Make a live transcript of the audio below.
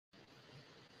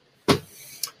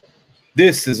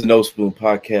This is the No Spoon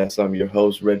Podcast. I'm your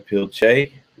host, Red Pill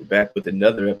Che. We're back with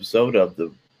another episode of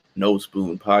the No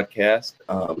Spoon Podcast.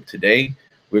 Today,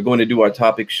 we're going to do our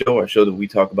topic show, our show that we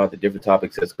talk about the different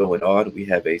topics that's going on. We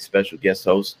have a special guest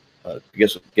host,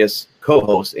 guest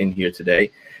co-host in here today,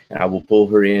 and I will pull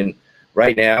her in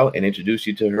right now and introduce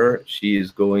you to her. She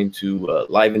is going to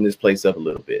liven this place up a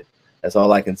little bit. That's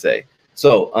all I can say.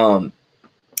 So,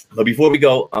 but before we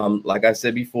go, like I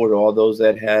said before, to all those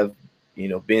that have,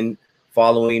 been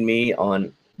following me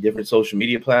on different social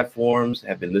media platforms,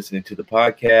 have been listening to the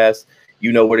podcast,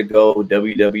 you know where to go,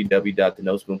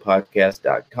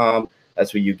 www.thenospoonpodcast.com.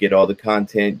 That's where you get all the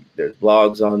content. There's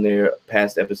blogs on there,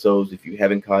 past episodes. If you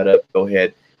haven't caught up, go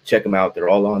ahead, check them out. They're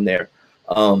all on there.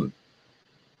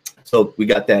 So we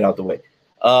got that out the way.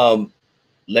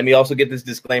 Let me also get this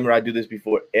disclaimer. I do this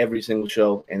before every single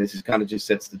show, and this is kind of just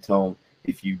sets the tone.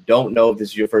 If you don't know if this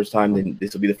is your first time, then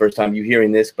this will be the first time you're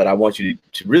hearing this, but I want you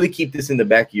to really keep this in the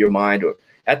back of your mind, or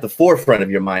at the forefront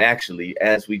of your mind, actually,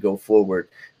 as we go forward,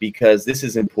 because this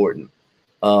is important.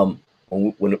 When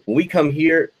we come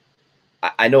here,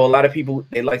 I know a lot of people,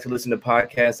 they like to listen to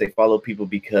podcasts. They follow people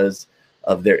because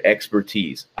of their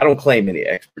expertise. I don't claim any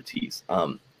expertise.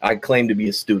 I claim to be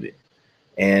a student.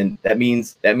 And that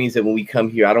means that when we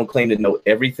come here, I don't claim to know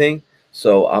everything.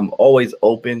 So I'm always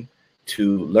open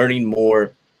to learning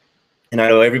more. And I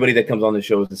know everybody that comes on the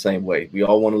show is the same way. We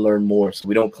all want to learn more. So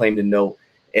we don't claim to know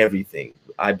everything.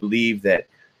 I believe that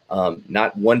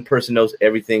not one person knows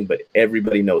everything, but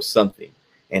everybody knows something.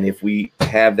 And if we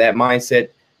have that mindset,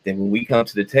 then when we come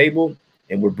to the table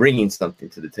and we're bringing something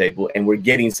to the table and we're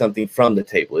getting something from the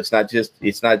table, it's not just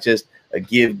a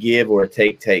give or a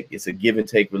take. It's a give and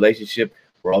take relationship.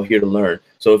 We're all here to learn.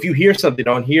 So if you hear something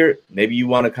on here, maybe you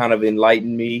want to kind of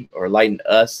enlighten me or enlighten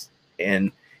us,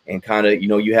 and kind of,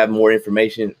 you have more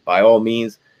information, by all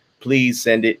means, please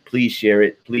send it, please share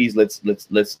it, please let's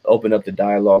open up the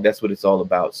dialogue. That's what it's all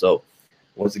about. So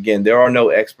once again, there are no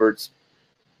experts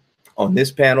on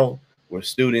this panel. We're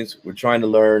students, we're trying to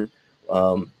learn,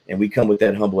 and we come with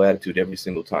that humble attitude every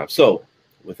single time. So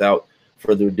without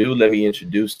further ado, let me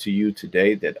introduce to you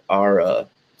today that our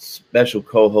special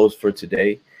co-host for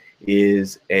today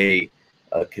is a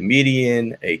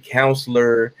comedian, a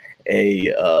counselor,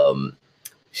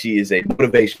 she is a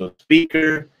motivational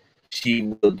speaker.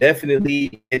 She will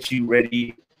definitely get you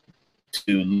ready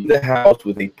to leave the house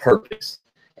with a purpose.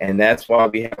 And that's why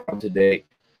we have on today.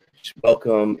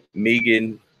 Welcome,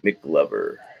 Megan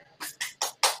McGlover.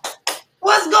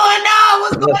 What's going on?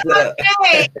 What's going on?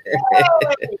 Hey.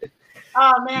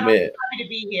 Oh man, I'm happy to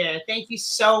be here. Thank you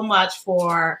so much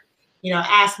for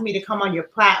asking me to come on your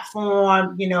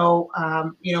platform. We're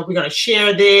gonna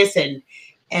share this and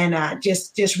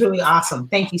just really awesome.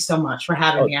 Thank you so much for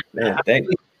having me. Man, I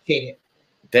really appreciate it.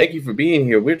 Thank you for being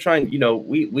here. We're trying,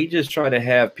 we just try to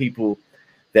have people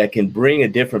that can bring a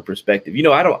different perspective.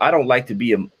 I don't like to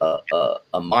be a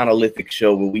monolithic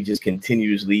show where we just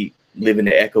continuously live in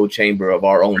the echo chamber of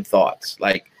our own thoughts.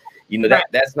 Like,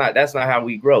 that's not how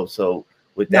we grow. So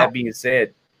with that being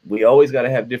said, we always got to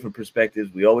have different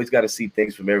perspectives. We always got to see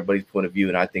things from everybody's point of view.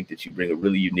 And I think that you bring a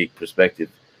really unique perspective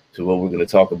to what we're going to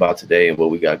talk about today and what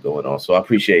we got going on. So I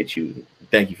appreciate you.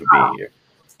 Thank you for being here.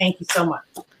 Thank you so much.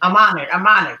 I'm honored.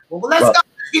 Well, let's go. Let's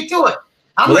get to it.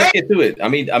 Let's get to it. I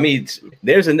mean,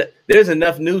 there's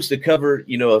enough news to cover,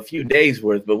 a few days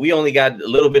worth, but we only got a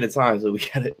little bit of time, so we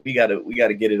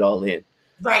gotta get it all in.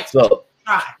 Right. So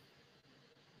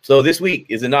this week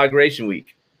is Inauguration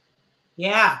week.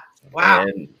 Yeah. Wow.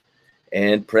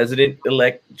 And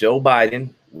President-elect Joe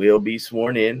Biden will be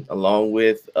sworn in, along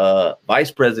with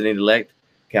Vice President-elect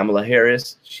Kamala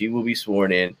Harris. She will be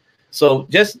sworn in. So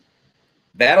just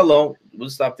that alone, we'll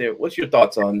stop there. What's your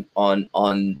thoughts on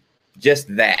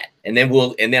just that? And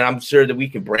then I'm sure that we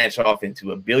can branch off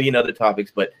into a billion other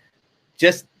topics, but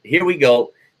just here we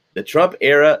go. The Trump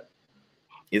era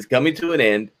is coming to an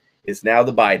end. It's now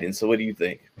the Biden. So what do you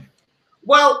think?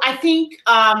 Well, I think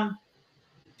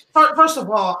first of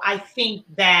all, I think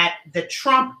that the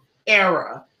Trump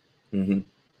era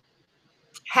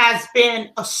has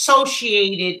been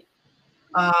associated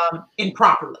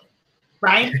improperly,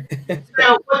 right?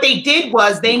 So what they did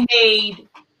was they made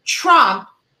Trump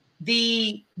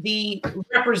the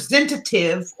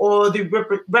representative or the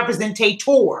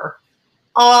representator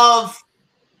of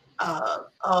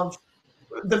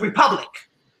the Republic,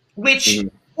 which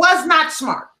was not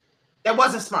smart. That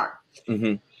wasn't smart.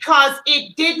 Because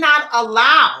it did not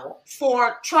allow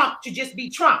for Trump to just be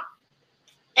Trump.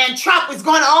 And Trump is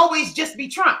going to always just be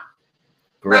Trump.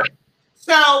 Correct. Right?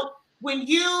 So when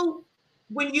you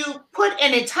put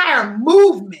an entire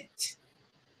movement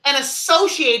and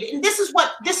associate it. And this is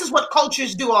what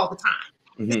cultures do all the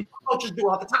time. Cultures do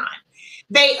all the time.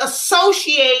 They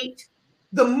associate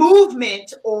the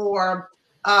movement or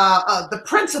the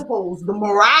principles, the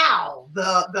morale,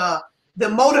 the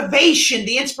motivation,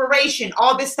 the inspiration,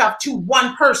 all this stuff to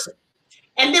one person.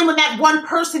 And then when that one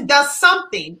person does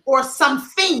something or some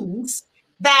things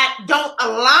that don't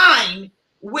align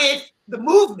with the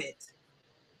movement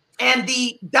and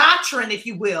the doctrine, if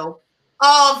you will,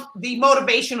 of the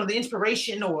motivation or the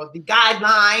inspiration or the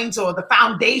guidelines or the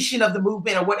foundation of the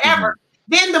movement or whatever,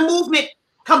 then the movement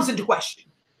comes into question,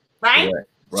 right?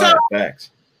 Right. Facts.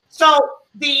 So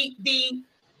the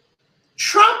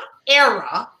Trump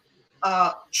era,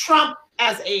 Trump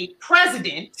as a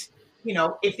president, you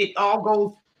know, if it all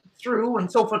goes through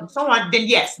and so forth and so on, then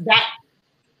yes, that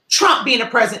Trump being a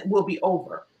president will be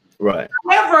over. Right.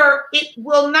 However, it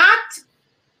will not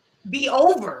be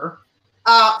over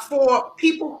for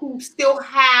people who still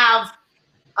have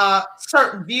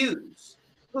certain views,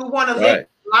 who want to live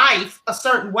life a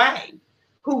certain way,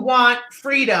 who want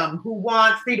freedom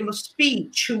of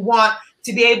speech, who want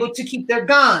to be able to keep their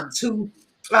guns, who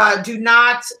do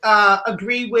not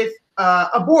agree with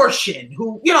abortion,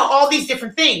 who, you know, all these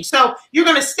different things. So you're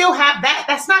going to still have that.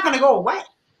 That's not going to go away.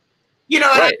 You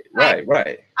know, right.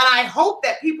 And I hope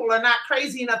that people are not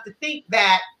crazy enough to think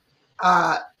that,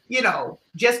 you know,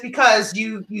 just because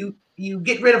you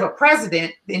get rid of a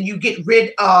president, then you get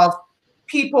rid of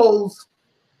people's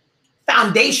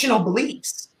foundational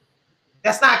beliefs.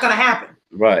 That's not going to happen.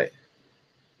 Right.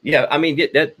 Yeah. I mean,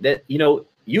 that you know,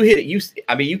 you hit it.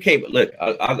 I mean, you came. Look,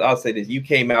 I'll say this. You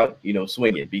came out, you know,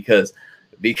 swinging because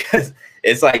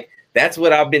it's like that's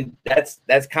what I've been. That's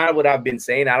kind of what I've been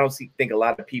saying. I don't think a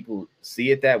lot of people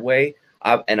see it that way.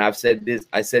 I've said this.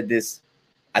 I said this.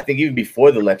 I think even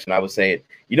before the election, I was saying,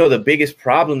 you know, the biggest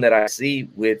problem that I see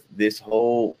with this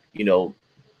whole, you know,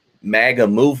 MAGA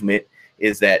movement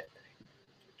is that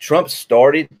Trump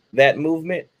started that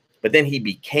movement, but then he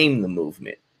became the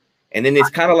movement. And then it's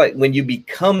kind of like when you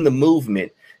become the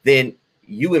movement, then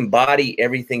you embody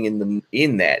everything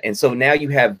in that. And so now you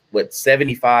have what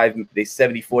 75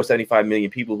 million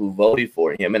people who voted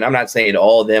for him. And I'm not saying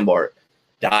all of them are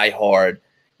diehard,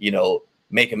 you know,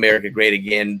 make America great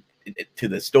again to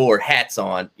the store hats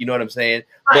on, you know what I'm saying?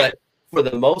 Right. But for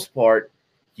the most part,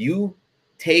 you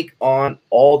take on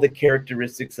all the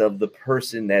characteristics of the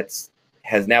person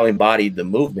has now embodied the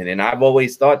movement. And I've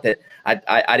always thought that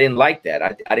I didn't like that.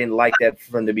 I didn't like that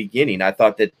from the beginning. I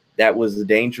thought that was a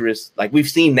dangerous, like we've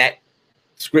seen that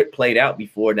script played out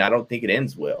before, and I don't think it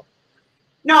ends well.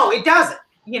 No, it doesn't,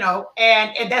 you know,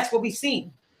 and that's what we've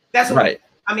seen. That's what right.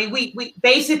 I mean, we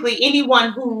basically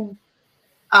anyone who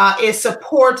is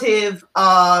supportive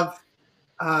of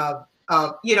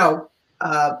you know,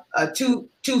 a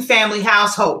two-family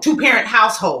household, two-parent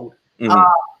household,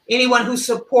 anyone who's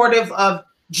supportive of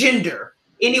gender,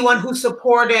 anyone who's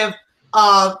supportive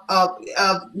of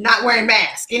not wearing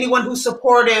masks, anyone who's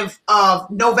supportive of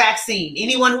no vaccine,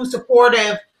 anyone who's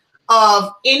supportive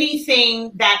of anything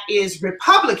that is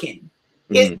Republican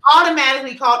is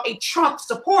automatically called a Trump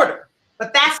supporter.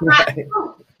 But that's not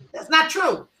true. That's not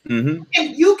true. And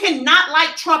you cannot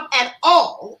like Trump at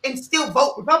all and still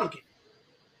vote Republican.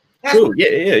 That's true.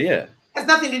 Yeah. Has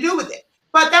nothing to do with it.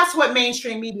 But that's what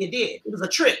mainstream media did. It was a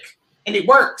trick, and it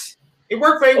worked. It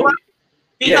worked very well.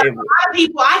 Because a lot of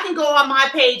people, I can go on my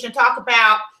page and talk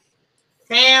about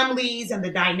families and the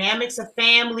dynamics of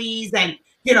families and,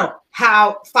 you know,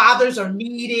 how fathers are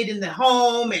needed in the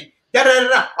home and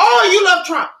da-da-da-da. Oh, you love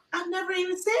Trump. I never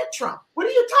even said Trump. What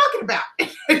are you talking about?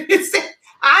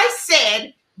 I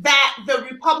said that the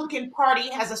Republican Party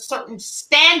has a certain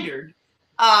standard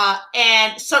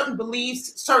and certain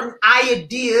beliefs, certain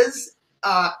ideas,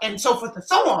 and so forth and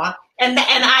so on. And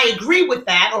I agree with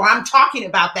that, or I'm talking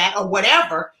about that, or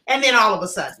whatever. And then all of a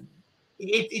sudden,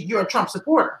 you're a Trump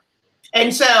supporter.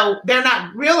 And so they're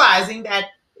not realizing that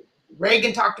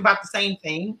Reagan talked about the same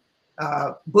thing.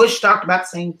 Bush talked about the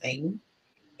same thing.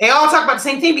 They all talk about the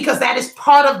same thing because that is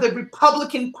part of the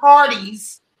Republican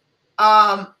Party's,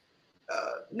 not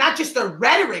just the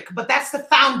rhetoric, but that's the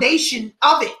foundation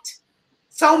of it.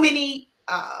 So many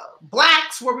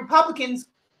blacks were Republicans,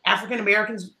 African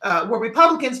Americans were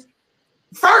Republicans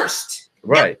first.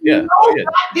 Right. No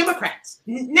black Democrats.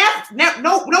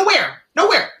 Nowhere.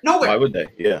 Why would they?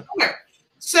 Yeah. Nowhere.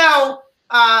 So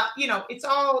you know, it's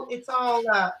all in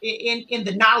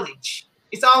the knowledge.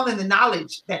 It's all in the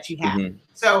knowledge that you have.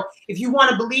 So if you want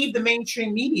to believe the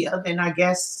mainstream media, then I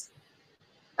guess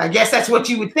that's what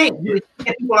you would think. You would think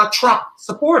that people are Trump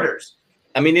supporters.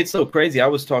 I mean, it's so crazy.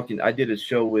 I did a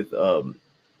show with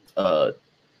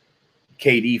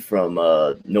KD from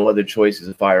No Other Choice as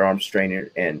a firearms trainer,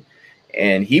 and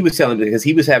he was telling me, because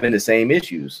he was having the same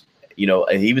issues, you know,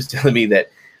 and he was telling me that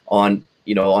on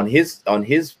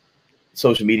his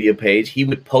social media page, he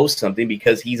would post something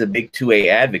because he's a big 2A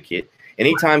advocate.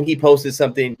 Anytime he posted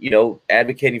something, you know,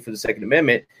 advocating for the Second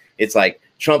Amendment, it's like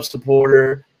Trump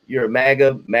supporter, you're a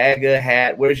MAGA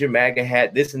hat. Where's your MAGA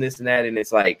hat? This and this and that. And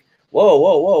it's like,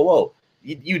 whoa.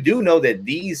 You do know that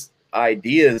these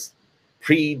ideas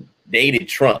predated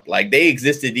Trump. Like, they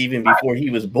existed even before he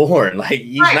was born. Like,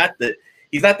 he's not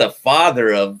the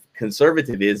father of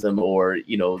conservatism or,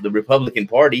 you know, the Republican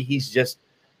Party.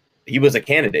 He was a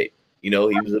candidate. You know,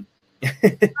 he was a.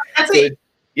 That's it.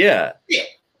 Yeah. Yeah.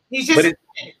 He's just.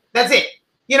 That's it.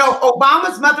 You know,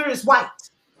 Obama's mother is white.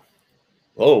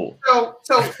 Oh.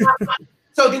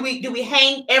 So do we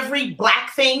hang every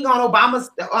black thing on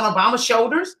Obama's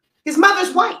shoulders? His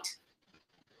mother's white.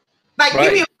 Like, right.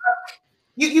 Give me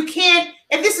you can't.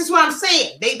 And this is what I'm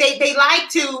saying. They like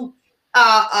to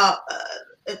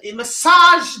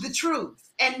massage the truth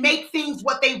and make things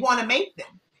what they want to make them.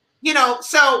 You know,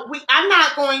 so I'm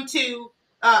not going to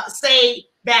say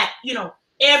that, you know,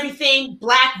 everything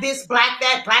black this, black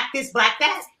that, black this, black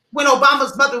that, when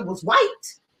Obama's mother was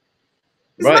white.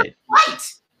 His right.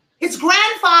 White. His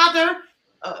grandfather,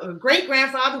 great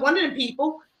grandfather, one of the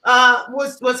people,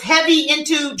 was heavy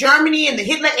into Germany and the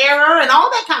Hitler era and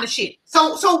all that kind of shit.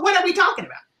 So what are we talking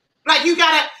about? Like, you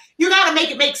gotta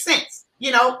make it make sense.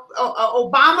 You know,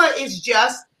 Obama was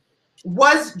just,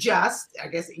 I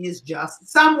guess he is just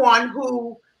someone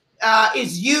who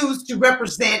is used to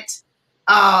represent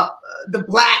the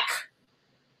black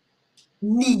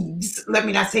needs. Let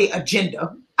me not say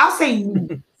agenda. I'll say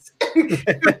needs.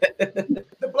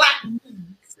 The black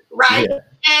needs, right? Yeah.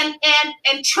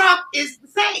 And Trump is the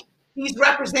same. He's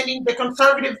representing the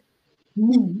conservative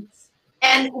needs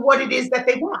and what it is that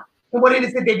they want and what it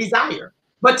is that they desire.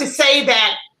 But to say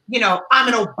that, you know, I'm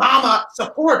an Obama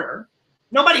supporter,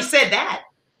 nobody said that.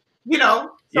 You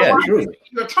know, so yeah, why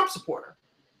you're a Trump supporter?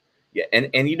 Yeah,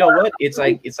 and you know what? It's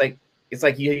like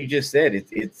you just said.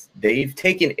 It's they've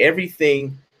taken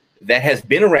everything that has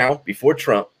been around before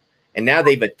Trump, and now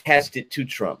they've attached it to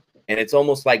Trump. And it's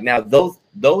almost like now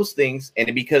those things,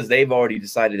 and because they've already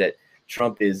decided that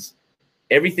Trump is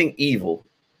everything evil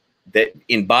that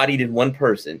embodied in one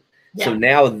person. Yeah. So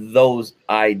now those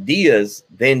ideas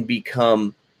then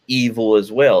become evil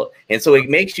as well. And so it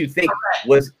makes you think,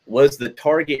 was the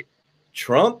target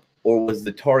Trump or was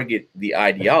the target the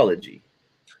ideology?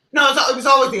 No, it was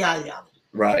always the ideology.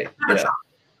 Right. Yeah.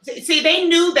 See, they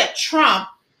knew that Trump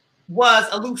was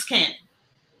a loose cannon.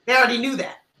 They already knew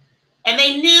that. And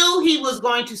they knew he was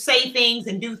going to say things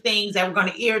and do things that were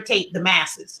going to irritate the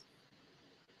masses.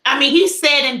 I mean, he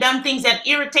said and done things that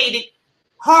irritated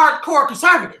hardcore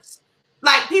conservatives.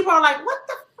 Like, people are like,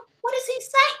 what is he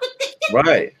saying?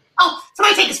 Right. Oh,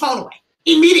 somebody take his phone away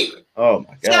immediately. Oh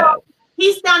my God. So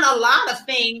he's done a lot of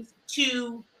things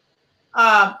to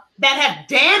that have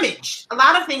damaged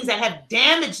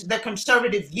the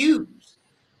conservative views.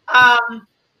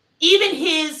 Even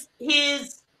his,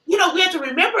 you know, we have to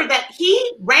remember that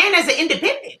he ran as an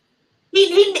independent.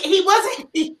 He wasn't.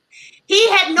 He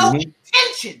had no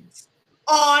intentions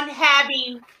on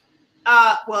having.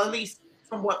 Well, at least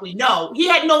from what we know, he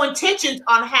had no intentions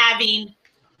on having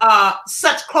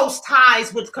such close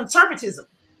ties with conservatism,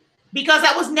 because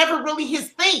that was never really his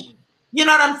thing. You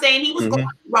know what I'm saying? He was going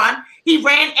to run. He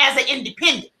ran as an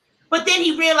independent, but then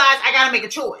he realized, I got to make a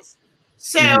choice.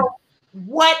 So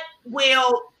what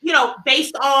will, you know,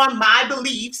 based on my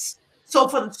beliefs, so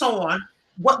forth and so on,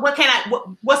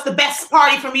 what's the best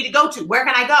party for me to go to? Where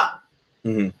can I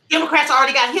go? Democrats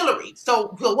already got Hillary.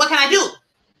 So what can I do?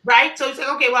 Right? So he said,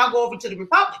 okay, well, I'll go over to the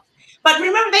Republicans. But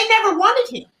remember, they never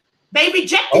wanted him. They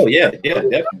rejected him. Oh, yeah,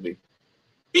 definitely.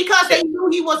 Because they knew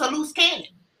he was a loose cannon.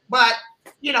 But,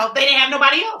 you know, they didn't have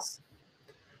nobody else.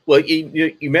 Well,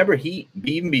 you remember,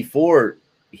 even before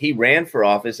he ran for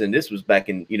office, and this was back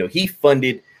in, you know, he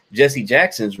funded Jesse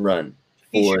Jackson's run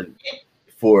for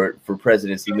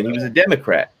presidency when he was a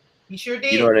Democrat. He sure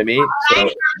did. You know what I mean? I ain't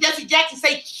heard Jesse Jackson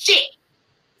say shit.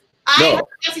 I ain't heard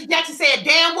Jesse Jackson say a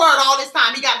damn word all this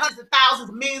time. He got hundreds of thousands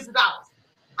of millions of dollars.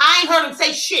 I ain't heard him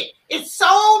say shit. It's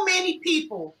so many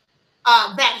people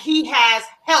that he has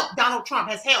helped. Donald Trump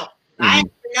has helped. I ain't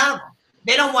heard none of them.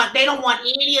 They don't want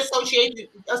any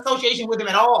association with him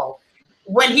at all.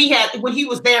 When he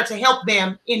was there to help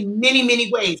them in many,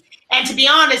 many ways. And to be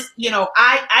honest, you know,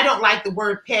 I don't like the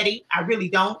word petty. I really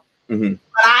don't. But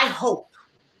I hope.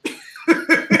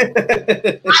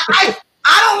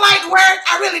 I don't like the word.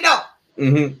 I really don't.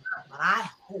 But I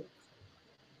hope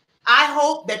I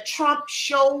hope that Trump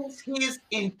shows his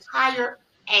entire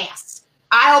ass.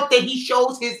 I hope that he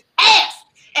shows his ass.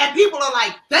 And people are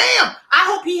like, damn, I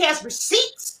hope he has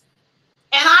receipts.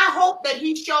 And I hope that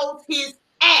he shows his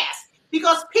ass,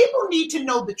 because people need to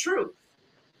know the truth.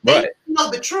 They need to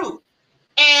know the truth.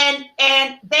 And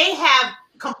they have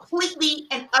completely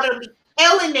and utterly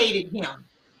alienated him.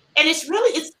 And it's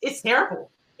really, it's terrible.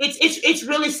 It's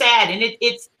really sad. And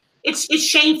it's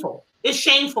shameful. It's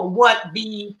shameful what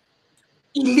the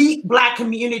elite Black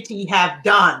community have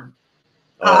done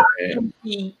in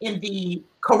the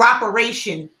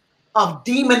corroboration of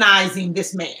demonizing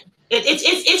this man.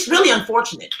 It's really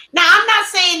unfortunate. Now, I'm not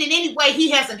saying in any way he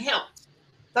hasn't helped.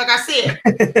 Like I said,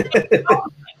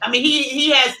 I mean,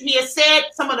 he has said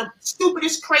some of the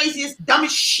stupidest, craziest,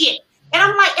 dumbest shit. And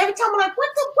I'm like, every time I'm like, what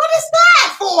is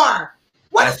that for?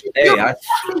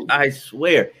 I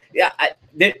swear. Yeah,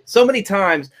 so many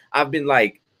times I've been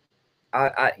like,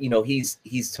 you know,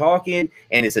 he's talking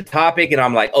and it's a topic and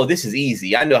I'm like, oh, this is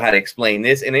easy. I know how to explain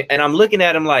this. And I'm looking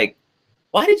at him like,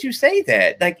 why did you say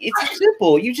that? Like, it's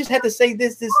simple. You just had to say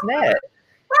this, and that.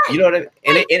 You know what I mean?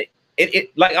 And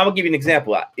it like, I'll give you an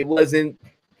example. It was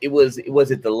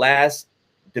at the last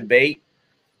debate.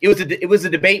 It was a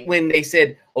debate when they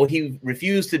said, oh, he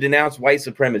refused to denounce white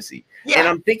supremacy. Yeah. And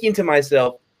I'm thinking to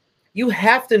myself, you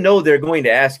have to know they're going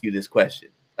to ask you this question.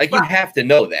 Like, you have to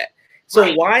know that.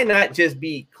 So why not just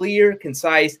be clear,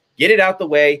 concise, get it out the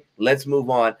way, let's move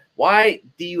on? Why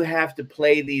do you have to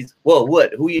play these? Well,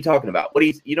 who are you talking about?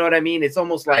 You know what I mean? It's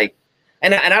almost like,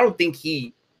 and I don't think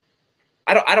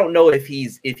I don't know if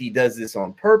he does this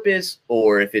on purpose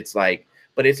or if it's like,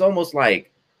 but it's almost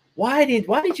like, why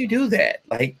did you do that?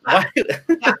 Like, why?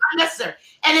 Yeah, unnecessary.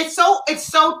 And it's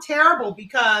so terrible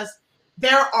because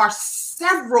there are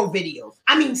several videos.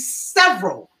 I mean,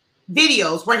 several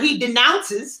videos where he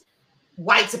denounces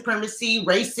white supremacy,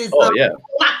 racism. Oh, yeah.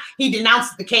 He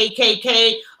denounced the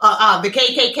KKK. The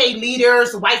KKK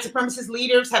leaders, the white supremacist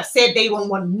leaders, have said they don't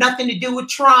want nothing to do with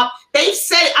Trump. They've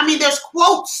said, I mean, there's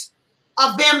quotes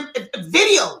of them,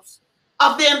 videos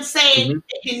of them saying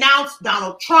they denounced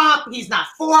Donald Trump. He's not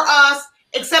for us,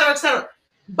 et cetera, et cetera.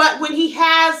 But when he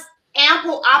has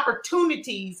ample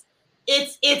opportunities,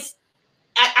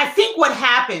 I think what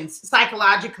happens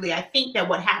psychologically, I think that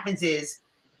what happens is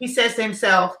he says to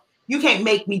himself, you can't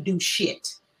make me do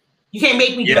shit. You can't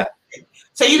make me do shit.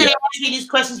 So you're going to ask me these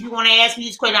questions. You want to ask me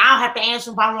these questions. I don't have to answer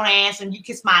them if I don't want to answer them. You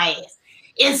kiss my ass.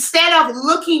 Instead of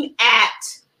looking at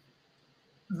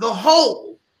the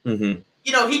whole, you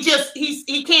know, he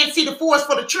can't see the forest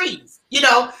for the trees, you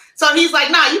know? So he's like,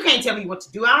 nah, you can't tell me what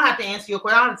to do. I don't have to answer your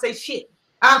question. I don't say shit.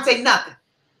 I don't say nothing.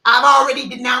 I've already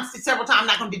denounced it several times. I'm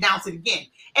not going to denounce it again.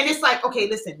 And it's like, okay,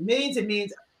 listen, millions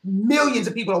and millions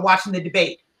of people are watching the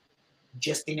debate.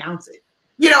 Just denounce it,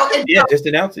 you know. And so, just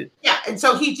denounce it. Yeah, and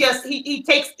so he's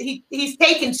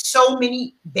taken so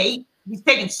many bait. He's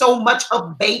taken so much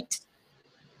of bait.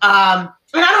 And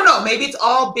I don't know. Maybe it's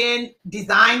all been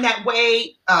designed that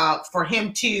way for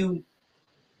him to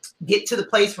get to the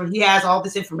place where he has all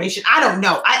this information. I don't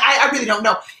know. I really don't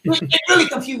know. It really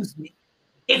confused me.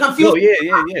 It confused me.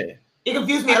 Yeah. It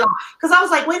confused me a lot because I was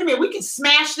like, wait a minute, we can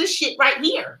smash this shit right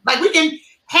here. Like, we can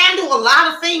handle a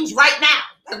lot of things right now.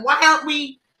 Like, why aren't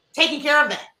we taking care of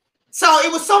that? So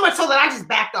it was so much so that I just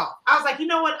backed off. I was like, you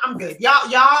know what? I'm good.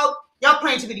 Y'all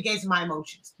playing too many games with my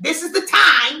emotions. This is the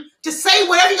time to say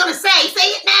whatever you're gonna say. Say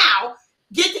it now.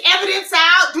 Get the evidence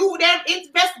out. Do whatever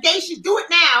investigations. Do it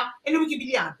now, and then we can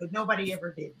be done. But nobody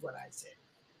ever did what I said.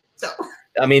 So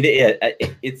I mean,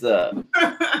 it's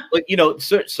but you know,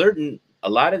 a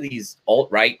lot of these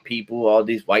alt-right people, all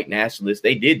these white nationalists,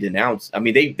 they did denounce. I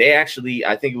mean, they actually,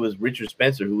 I think it was Richard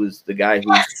Spencer who was the guy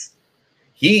who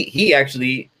he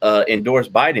actually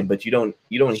endorsed Biden, but you don't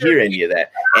hear any of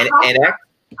that. And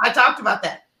I talked about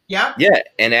that. Yeah. Yeah,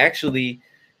 and actually,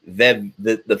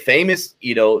 the famous,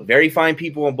 you know, very fine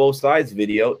people on both sides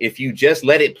video, if you just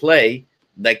let it play,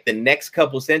 like the next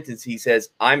couple sentences, he says,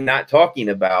 "I'm not talking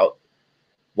about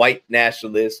white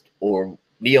nationalists or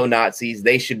neo-Nazis.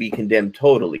 They should be condemned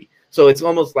totally." So it's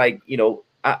almost like, you know,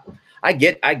 I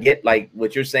get like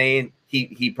what you're saying.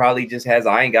 He probably just has,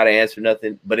 I ain't got to answer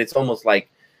nothing, but it's almost like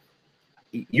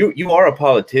you are a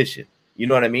politician, you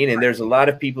know what I mean? And there's a lot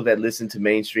of people that listen to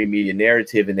mainstream media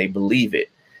narrative and they believe it.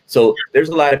 So there's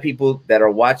a lot of people that are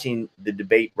watching the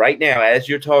debate right now as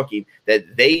you're talking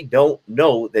that they don't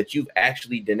know that you've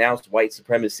actually denounced white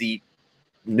supremacy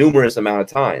numerous amount of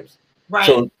times.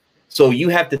 Right. So you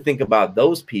have to think about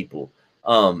those people.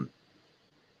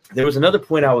 There was another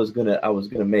point I was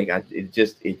gonna make. It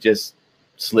just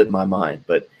slipped my mind.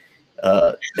 But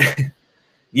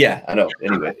Yeah, I know.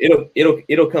 Anyway,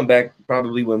 it'll come back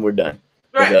probably when we're done.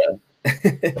 Right.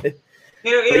 But,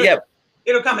 but yeah,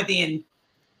 it'll come at the end.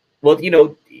 Well,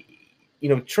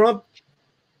 Trump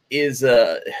is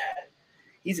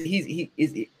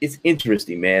it's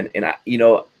interesting, man. And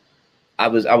I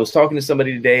was talking to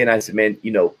somebody today, and I said, man,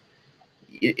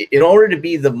 in order to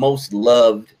be the most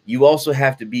loved, you also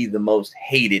have to be the most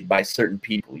hated by certain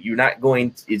people. You're not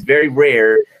going to, it's very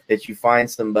rare that you find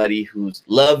somebody who's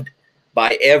loved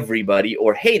by everybody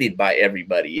or hated by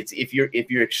everybody. It's if you're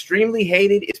extremely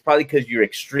hated, it's probably because you're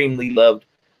extremely loved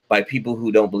by people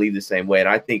who don't believe the same way. And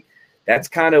I think that's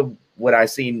kind of what I've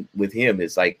seen with him.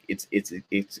 Is like it's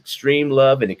extreme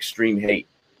love and extreme hate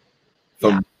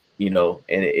from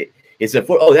and it's a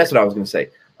oh, that's what I was gonna say.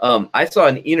 I saw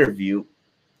an interview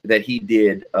that he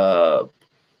did a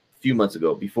few months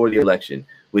ago before the election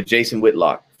with Jason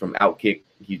Whitlock from Outkick.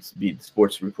 He's the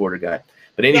sports reporter guy.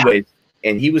 But anyways,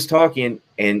 and he was talking,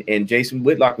 and Jason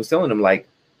Whitlock was telling him, like,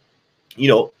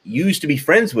 you used to be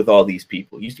friends with all these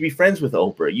people. You used to be friends with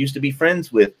Oprah. You used to be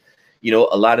friends with,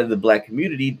 a lot of the Black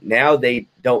community. Now they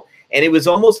don't. And it was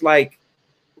almost like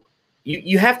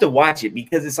you have to watch it,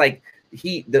 because it's like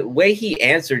the way he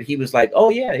answered, he was like, oh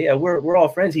yeah, we're all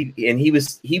friends. He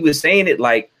was saying it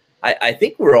like, I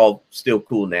think we're all still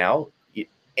cool now.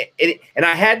 And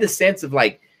I had the sense of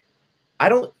like, I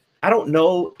don't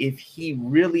know if he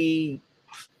really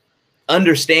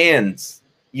understands,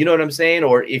 you know what I'm saying?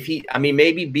 Or if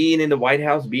maybe being in the White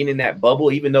House, being in that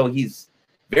bubble, even though he's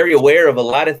very aware of a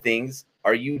lot of things,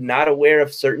 are you not aware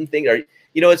of certain things?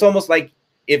 It's almost like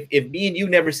if me and you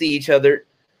never see each other,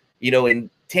 in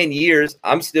 10 years,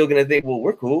 I'm still going to think, well,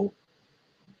 we're cool.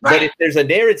 Right. But if there's a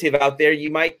narrative out there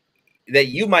you might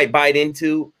bite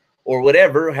into, or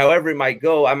whatever, however it might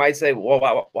go, I might say,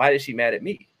 well, why is she mad at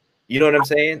me? You know what I'm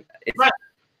saying? Right.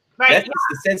 That's just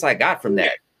the sense I got from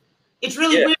that. It's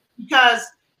really weird because,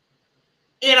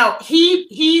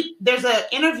 there's an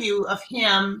interview of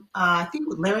him, I think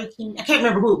with Larry King. I can't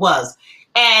remember who it was.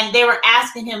 And they were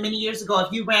asking him many years ago,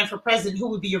 if you ran for president, who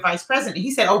would be your vice president? And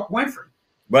he said, Oprah Winfrey.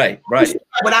 Right.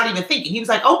 Without even thinking. He was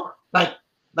like, Oprah. Like,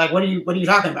 what are you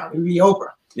talking about? It would be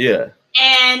Oprah. Yeah.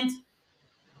 And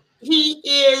he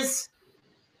is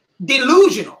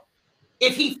delusional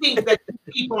if he thinks that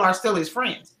people are still his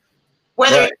friends.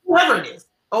 Whether whoever it is,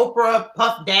 Oprah,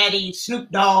 Puff Daddy,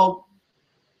 Snoop Dogg,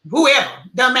 whoever,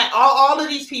 doesn't matter. All of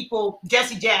these people,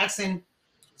 Jesse Jackson,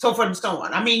 so forth and so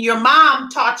on. I mean, your mom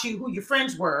taught you who your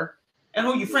friends were and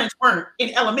who your friends weren't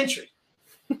in elementary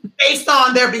based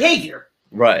on their behavior.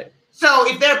 Right. So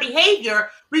if their behavior,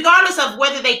 regardless of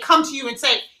whether they come to you and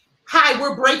say, hi,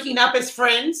 we're breaking up as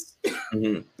friends.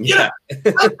 Mm-hmm. Yeah.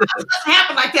 Sometimes it doesn't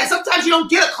happen like that. Sometimes you don't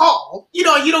get a call. You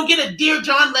don't get a Dear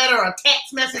John letter or a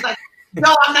text message like,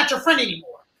 no, I'm not your friend anymore.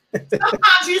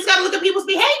 Sometimes you just got to look at people's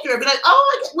behavior and be like,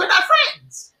 oh, we're not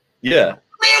friends. Yeah.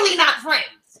 Clearly not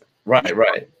friends.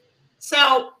 Right.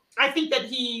 So I think that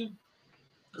he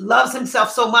loves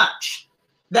himself so much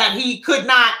that he could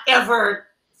not ever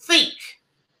think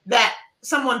that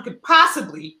someone could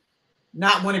possibly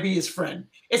not want to be his friend,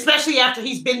 especially after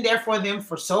he's been there for them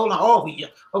for so long.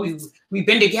 We've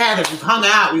been together, we've hung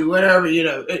out, whatever,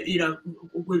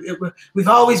 we've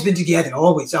always been together,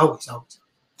 always.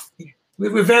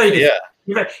 We're very different.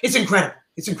 Yeah. It's incredible.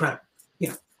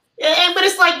 But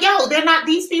it's like,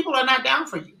 these people are not down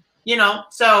for you,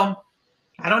 So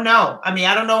I don't know. I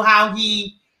don't know how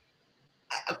he.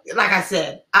 Like I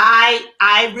said,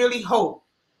 I really hope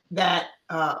that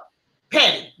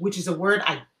petty, which is a word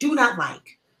I do not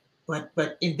like,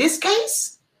 but in this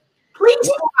case, please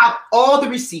pull out all the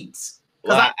receipts,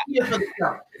 because I'm here for the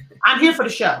show. I'm here for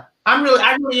the show. I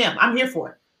really am. I'm here for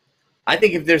it. I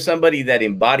think if there's somebody that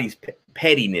embodies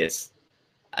pettiness,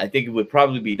 I think it would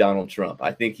probably be Donald Trump.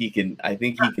 I think he can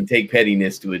take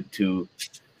pettiness to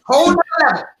whole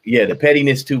level. Yeah, the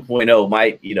pettiness 2.0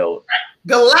 might,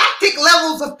 galactic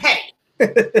levels of petty.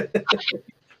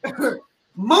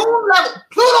 Moon level,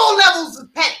 Pluto levels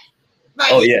of petty.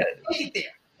 Like, take it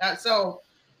there. So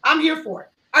I'm here for it.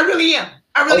 I really am.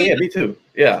 Me too.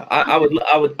 Yeah, I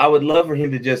would love for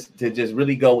him to just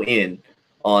really go in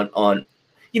on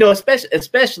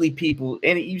especially people.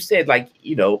 And you said, like,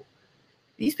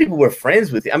 these people were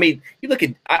friends with. I mean, you look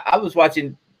at. I was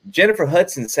watching Jennifer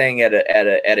Hudson sang at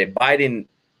a Biden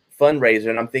fundraiser,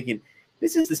 and I'm thinking,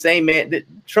 this is the same man that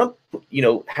Trump,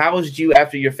 housed you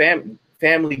after your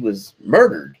family was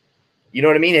murdered. You know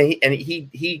what I mean? And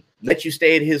he let you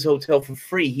stay at his hotel for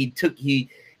free. He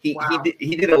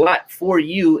did a lot for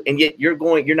you, and yet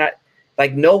you're not,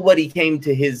 like, nobody came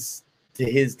to his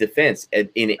defense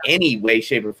in any way,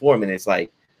 shape, or form. And it's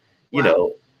like,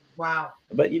 Wow.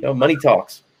 But money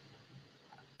talks.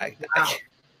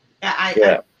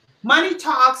 Money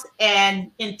talks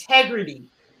and integrity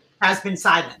has been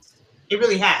silenced. It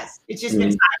really has. It's just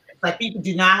been silenced. Like, people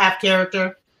do not have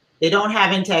character. They don't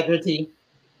have integrity.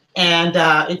 And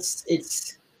it's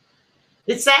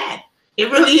sad.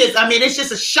 It really is. I mean, it's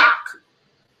just a shock.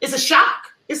 It's a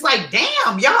shock. It's like,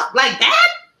 damn, y'all, like that?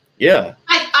 Yeah.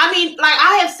 Like, I mean, like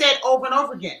I have said over and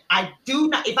over again, I do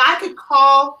not, if I could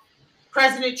call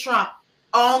President Trump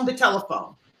on the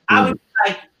telephone, I would be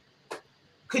like,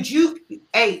 could you,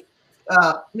 hey,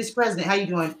 Mr. President, how you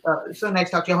doing? So nice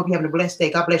to talk to you. I hope you're having a blessed day.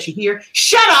 God bless you here.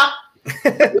 Shut up.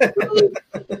 Shut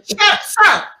up,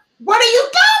 sir. What are you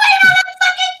doing?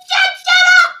 Shut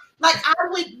up. Like, I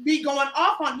would be going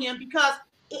off on him because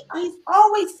he's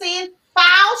always saying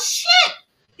foul shit.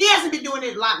 He hasn't been doing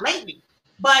it a lot lately.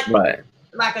 But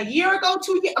like a year ago,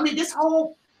 2 years, I mean, the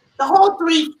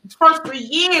first 3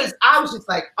 years, I was just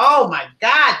like, oh my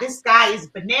God, this guy is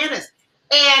bananas.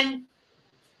 And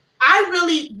I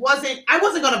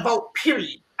wasn't going to vote,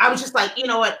 period. I was just like, you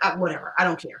know what, whatever, I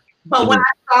don't care. But when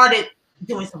I started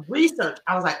doing some research,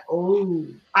 I was like, oh,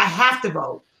 I have to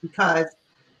vote because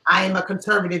I am a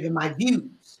conservative in my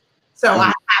views. So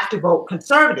I have to vote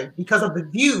conservative because of the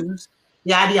views,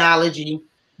 the ideology,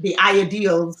 the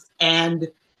ideals, and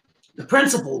the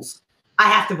principles. I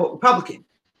have to vote Republican.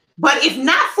 But if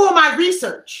not for my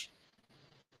research,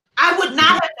 I would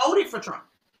not have voted for Trump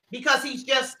because he's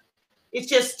just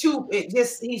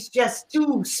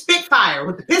too spitfire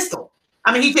with the pistol.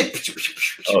 I mean, he just.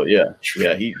 Oh yeah.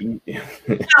 He and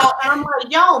I'm like,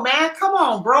 yo, man, come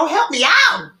on, bro, help me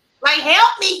out. Like,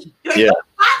 help me.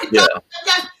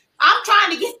 I'm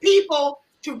trying to get people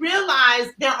to realize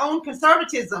their own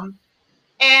conservatism.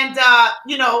 And,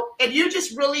 and you're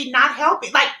just really not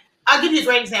helping. Like, I'll give you a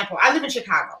great example. I live in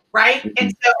Chicago, right?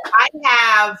 And so I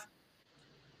have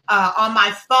on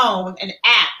my phone an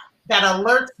app that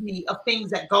alerts me of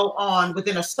things that go on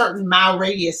within a certain mile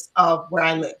radius of where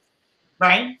I live,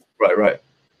 right? Right.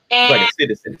 And like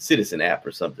a citizen app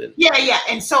or something. Yeah.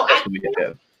 And so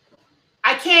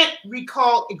I can't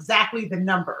recall exactly the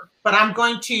number, but I'm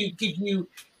going to give you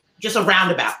just a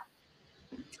roundabout.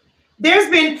 There's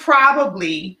been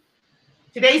probably,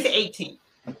 today's the 18th.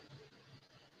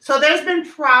 So there's been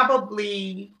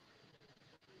probably,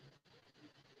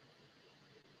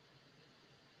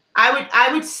 I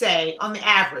would say on the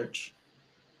average,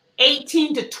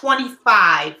 18 to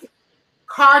 25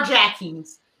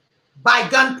 carjackings by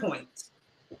gunpoint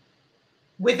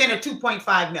within a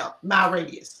 2.5 mile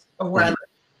radius of where I live.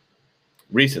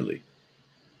 Recently?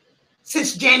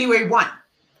 Since January 1.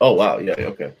 Oh, wow. Yeah,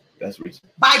 okay. That's recent.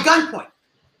 By gunpoint.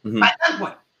 By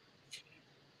gunpoint.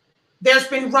 There's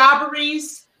been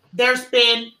robberies. There's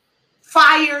been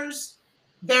fires.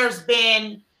 There's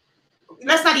been,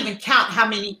 let's not even count how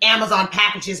many Amazon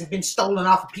packages have been stolen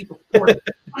off of people's porches.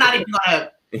 We're not even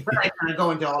going to go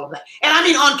into all of that. And I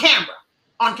mean on camera.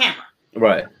 On camera.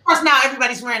 Right. Of course, now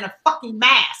everybody's wearing a fucking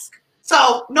mask.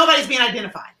 So nobody's being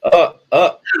identified.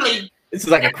 Literally, this is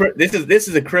like this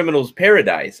is a criminal's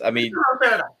paradise. I mean,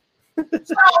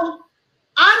 so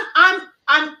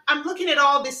I'm looking at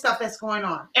all this stuff that's going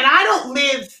on, and I don't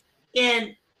live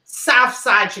in South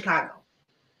Side Chicago.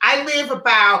 I live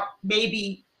about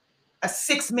maybe a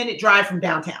 6-minute drive from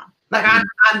downtown. Like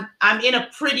I'm in a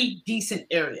pretty decent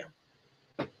area.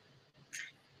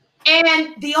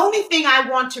 And the only thing I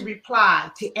want to reply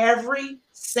to every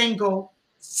single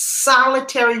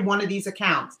solitary one of these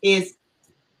accounts is,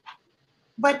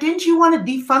 but didn't you want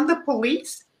to defund the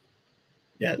police?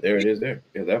 Yeah, there it is there.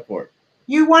 Yeah, that part.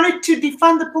 You wanted to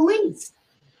defund the police.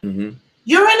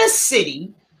 You're in a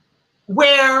city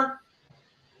where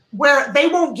they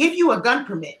won't give you a gun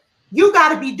permit. You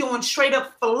got to be doing straight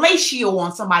up fellatio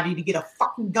on somebody to get a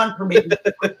fucking gun permit.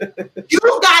 You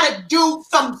got to do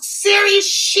some serious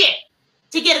shit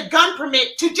to get a gun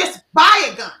permit to just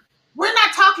buy a gun. We're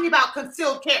not talking about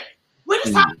concealed carry. We're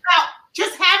just talking about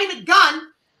just having a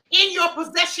gun in your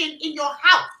possession in your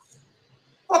house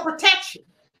for protection.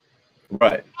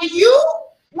 Right. And you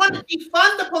want to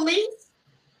defund the police?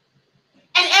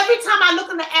 And every time I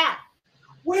look in the app,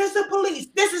 where's the police?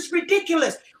 This is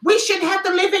ridiculous. We shouldn't have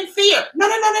to live in fear. No.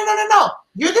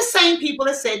 You're the same people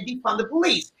that said defund the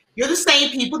police. You're the same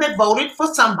people that voted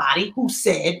for somebody who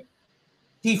said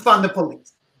defund the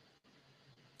police.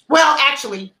 Well,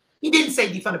 actually, he didn't say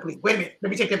defund the police. Wait a minute. Let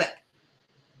me take that back.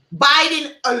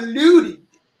 Biden alluded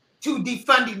to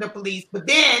defunding the police, but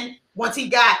then once he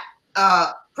got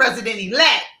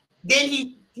president-elect, then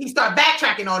he started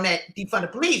backtracking on that defund the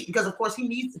police because, of course, he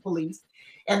needs the police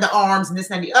and the arms and this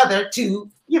and the other to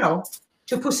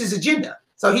push his agenda.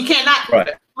 So he cannot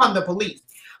fund the police.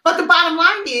 But the bottom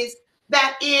line is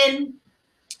that in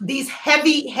these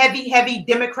heavy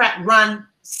Democrat-run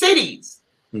cities,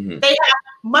 Mm-hmm. they have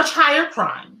much higher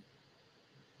crime.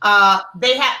 I've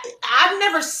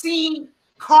never seen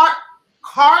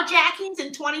carjackings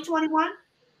in 2021.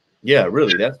 Yeah,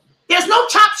 really. There's no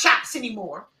chop shops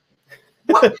anymore.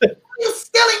 What are you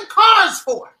stealing cars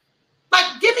for? Like,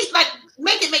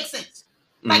 make it make sense.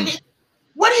 Like,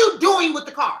 what are you doing with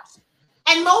the cars?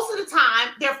 And most of the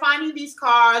time, they're finding these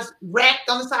cars wrecked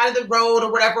on the side of the road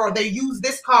or whatever, or they use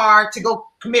this car to go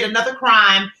commit another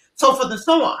crime, so forth and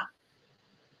so on.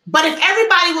 But if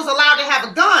everybody was allowed to have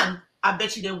a gun, I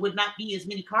bet you there would not be as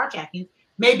many carjackings.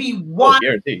 Maybe one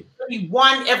every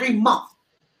month,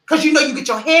 because you get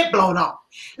your head blown off.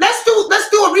 Let's do a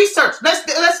research.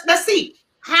 Let's see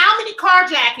how many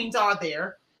carjackings are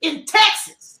there in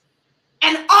Texas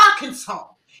and Arkansas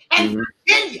and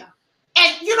Virginia,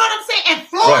 and you know what I'm saying, and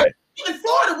Florida. Right. Even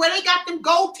Florida, where they got them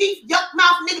gold teeth, yuck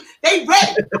mouth niggas, they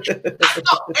ready.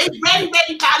 They ready,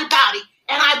 body.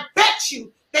 And I bet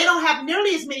you they don't have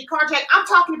nearly as many carjackings. I'm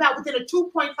talking about within a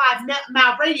 2.5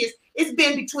 mile radius. It's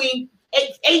been between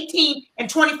 18 and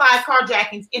 25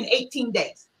 carjackings in 18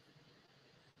 days.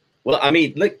 Well, I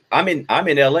mean, look, I'm in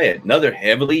LA, another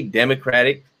heavily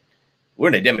Democratic. We're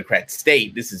in a Democrat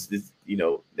state. This is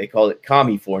they call it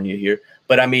California here.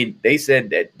 But I mean, they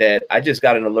said that I just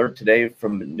got an alert today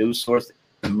from a news source.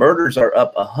 Murders are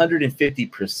up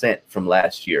 150% from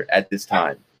last year at this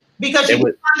time. Because you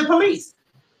find the police.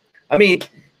 I mean,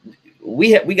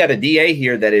 we got a DA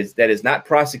here that is not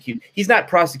prosecuting. He's not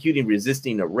prosecuting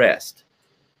resisting arrest.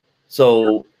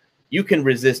 So you can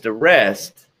resist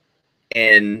arrest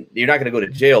and you're not going to go to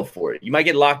jail for it. You might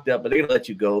get locked up, but they're going to let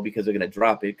you go because they're going to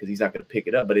drop it because he's not going to pick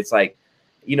it up. But it's like,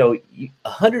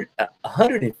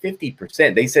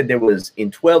 150%. They said there was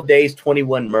in 12 days,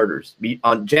 21 murders.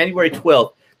 On January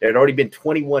 12th, there had already been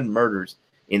 21 murders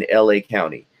in LA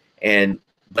County.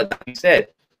 But like you said,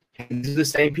 these are the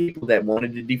same people that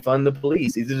wanted to defund the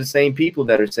police. These are the same people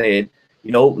that are saying,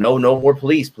 no more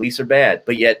police. Police are bad.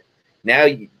 But yet now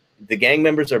the gang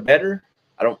members are better.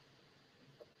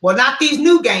 Well, not these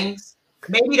new gangs.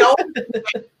 Maybe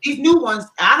these new ones.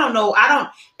 I don't know.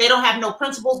 They don't have no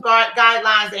principles,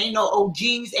 guidelines. There ain't no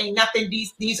OGs. Ain't nothing.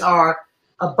 These are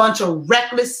a bunch of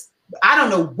reckless. I don't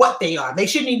know what they are. They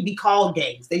shouldn't even be called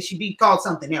gangs. They should be called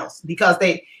something else because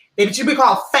they should be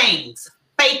called fangs,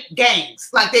 fake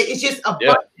gangs. Like it's just a bunch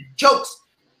of jokes.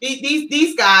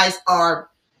 These guys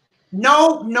are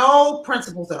no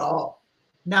principles at all.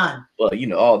 None. Well,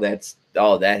 all that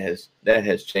has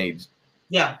changed.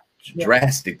 Yeah.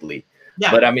 Drastically.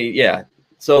 Yeah. But I mean, yeah.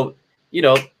 So, you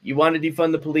want to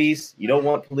defund the police. You don't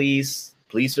want police.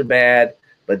 Police are bad.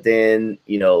 But then,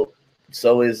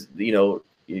 so is, a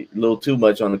little too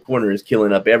much on the corner is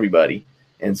killing up everybody.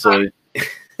 And so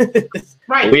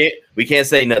right. we can't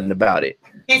say nothing about it.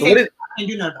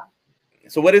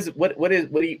 So what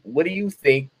do you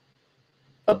think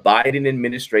a Biden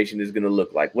administration is going to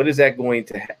look like? How is that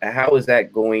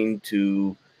going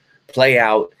to play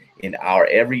out in our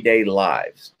everyday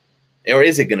lives? Or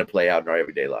is it going to play out in our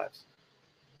everyday lives?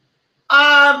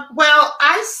 Well,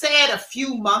 I said a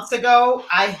few months ago,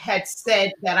 I had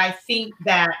said that I think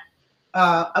that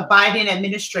a Biden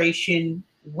administration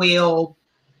will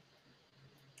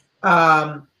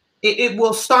it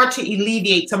will start to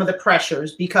alleviate some of the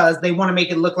pressures because they want to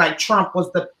make it look like Trump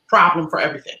was the problem for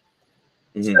everything.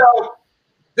 Mm-hmm. So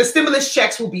the stimulus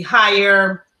checks will be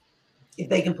higher if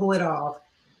they can pull it off.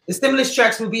 The stimulus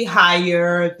checks will be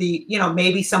higher.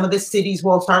 Maybe some of the cities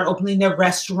will start opening their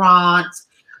restaurants.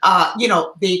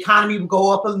 The economy will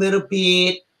go up a little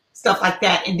bit, stuff like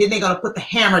that. And then they're going to put the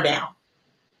hammer down.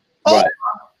 Right. Or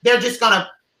they're just going to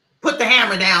put the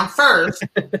hammer down first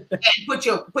and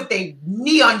put their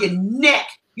knee on your neck.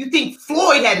 You think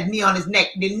Floyd had a knee on his neck?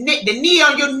 The knee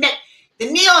on your neck, the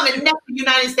knee on the neck of the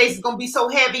United States is going to be so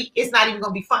heavy, it's not even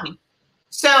going to be funny.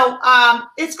 So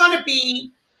it's going to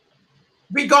be,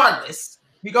 regardless,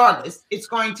 it's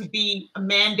going to be a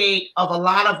mandate of a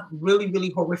lot of really, really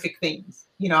horrific things.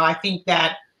 I think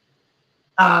that,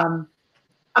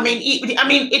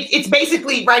 it's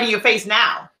basically right in your face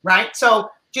now, right? So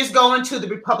just go into the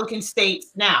Republican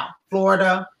states now,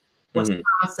 Florida,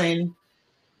 Wisconsin,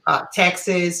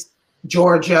 Texas,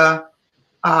 Georgia.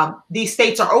 These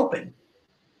states are open.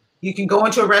 You can go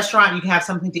into a restaurant, you can have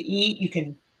something to eat, you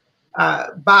can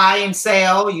buy and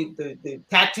sell. The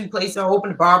tattoo places are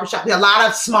open, the barbershop. A lot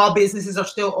of small businesses are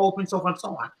still open, so forth and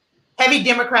so on. Heavy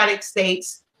Democratic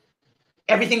states,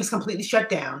 everything's completely shut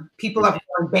down. People are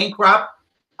going bankrupt.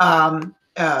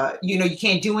 You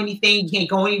can't do anything, you can't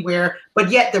go anywhere.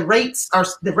 But yet the rates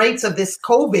of this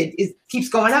COVID keeps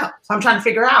going up. So I'm trying to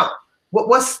figure out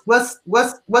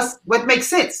What makes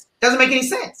sense? Doesn't make any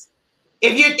sense.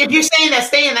 If you're saying that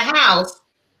stay in the house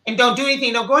and don't do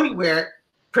anything, don't go anywhere,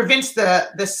 prevents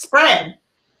the spread,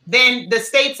 then the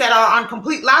states that are on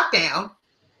complete lockdown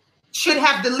should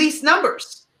have the least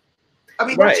numbers. I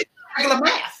mean, right. That's regular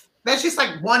math. That's just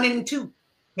like 1 and 2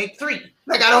 make 3.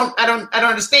 Like I don't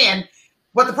understand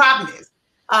what the problem is.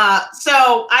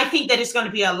 So I think that it's going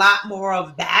to be a lot more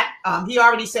of that. He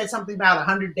already said something about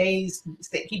 100 days.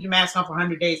 Keep your mask on for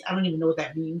 100 days. I don't even know what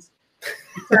that means.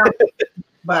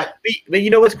 But you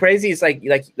know what's crazy? It's like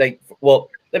well,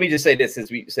 let me just say this,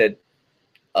 since we said,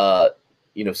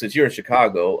 since you're in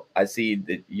Chicago, I see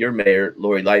that your mayor,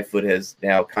 Lori Lightfoot, has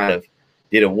now kind of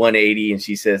did a 180, and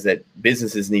she says that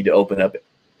businesses need to open up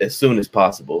as soon as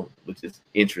possible, which is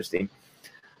interesting.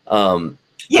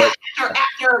 Yeah,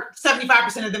 after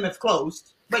 75% of them have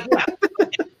closed. But yeah.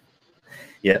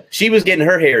 Yeah, she was getting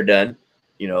her hair done,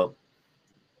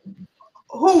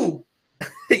 Who?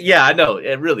 Yeah, I know.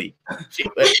 Really.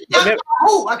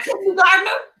 Who? A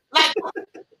kindergartner? Like, who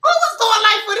was doing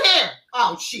Lightfoot hair?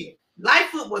 Oh, shit.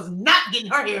 Lightfoot was not getting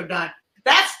her hair done.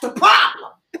 That's the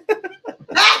problem.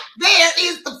 That there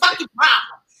is the fucking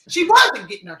problem. She wasn't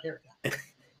getting her hair done.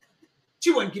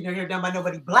 She wasn't getting her hair done by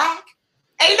nobody black.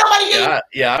 Ain't nobody here.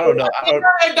 Yeah, I don't know. Her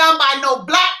hair done by no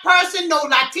black person, no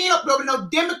Latino, no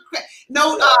Democrat,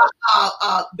 no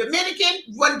Dominican.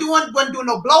 Wasn't doing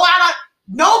no blowout.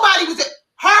 Nobody was.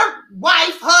 Her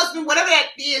wife, husband, whatever that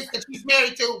is that she's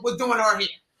married to, was doing her hair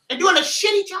and doing a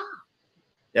shitty job.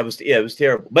 It was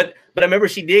terrible. But I remember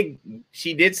she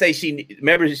did say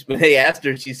remember when they asked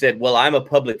her, she said, "Well, I'm a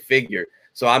public figure,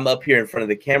 so I'm up here in front of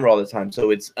the camera all the time, so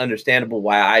it's understandable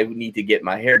why I need to get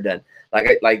my hair done." I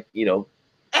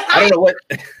don't know what.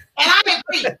 And I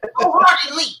agree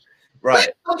wholeheartedly. Right.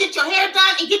 Go get your hair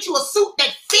done and get you a suit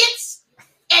that fits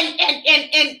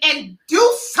and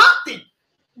do something.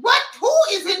 What? Who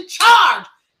is in charge?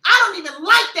 I don't even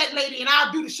like that lady, and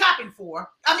I'll do the shopping for her.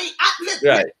 I mean,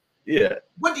 right. Yeah.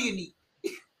 What do you need?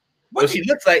 Well, she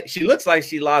looks like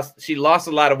she lost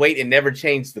a lot of weight and never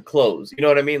changed the clothes. You know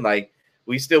what I mean? Like,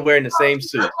 we still wearing the same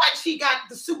suit. Looks like she got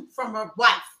the suit from her wife.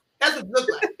 That's what it looks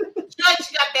like.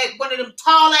 She got that one of them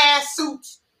tall ass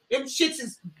suits. Them shits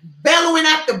is bellowing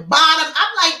at the bottom.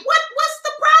 I'm like, what's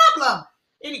the problem?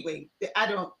 Anyway,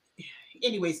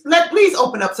 Anyways, please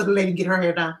open up so the lady can get her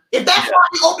hair done. If that's why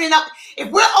we're opening up, if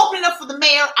we're opening up for the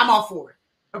mayor, I'm all for it.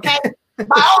 Okay? By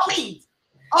all means,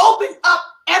 open up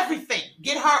everything.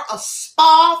 Get her a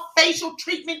spa facial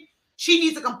treatment. She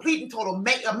needs a complete and total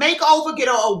makeover. Get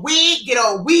her a wig, get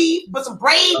her a weave, put some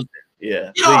braids.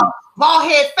 Yeah. Get her a bald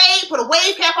head fade, put a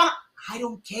wave cap on her. I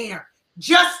don't care.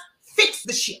 Just fix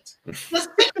the shit. Just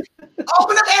fix it.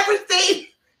 Open up everything.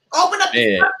 Open up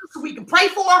the stuff so we can pray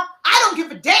for her. I don't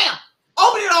give a damn.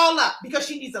 Open it all up because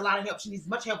she needs a lot of help. She needs as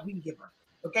much help we can give her.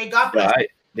 Okay, God bless.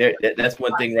 Right. That's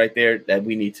one thing right there that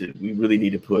we really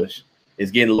need to push is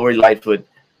getting Lori Lightfoot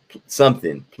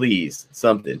something, please,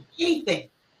 something. Anything.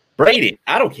 Braid it.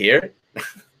 I don't care.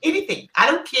 Anything. I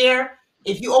don't care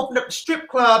if you open up the strip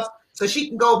clubs so she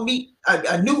can go meet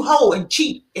a new hoe and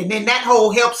cheat, and then that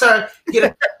hoe helps her get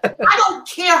a. I don't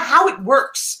care how it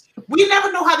works. We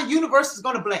never know how the universe is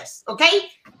going to bless. Okay,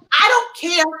 I don't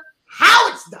care how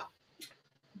it's done.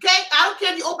 Okay, I don't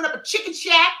care if you open up a chicken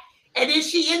shack and then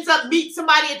she ends up meeting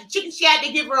somebody at the chicken shack.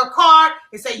 They give her a card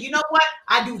and say, "You know what?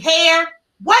 I do hair.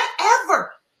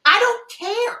 Whatever. I don't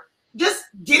care. Just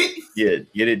get it. Yeah,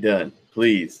 get it done,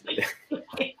 please. Get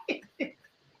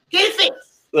it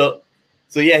fixed."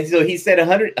 So he said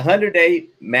 100-day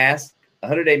mask.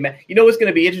 100-day mask. You know what's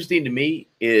going to be interesting to me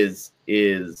is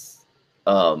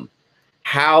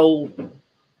how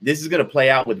this is going to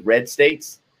play out with red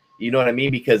states. You know what I mean?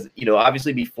 Because,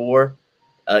 obviously before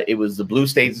it was the blue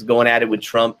states going at it with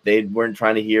Trump. They weren't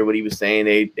trying to hear what he was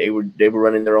saying. They were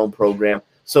running their own program.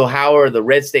 So how are the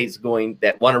red states going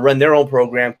that want to run their own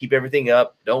program, keep everything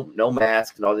up, no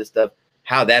masks and all this stuff?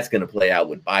 How that's going to play out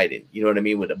with Biden? You know what I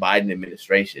mean? With the Biden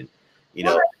administration,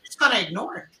 they're just going to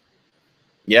ignore him.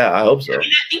 Yeah, I hope so. I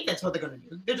think that's what they're going to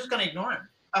do. They're just going to ignore him.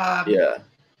 Yeah.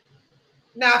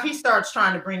 Now, if he starts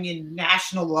trying to bring in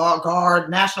National Guard,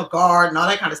 and all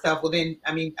that kind of stuff, well, then,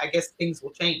 I guess things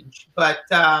will change. But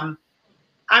I'm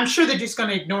sure they're just going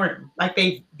to ignore him, like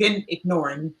they've been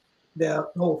ignoring the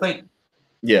whole thing.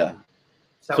 Yeah.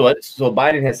 So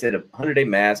Biden has said a 100-day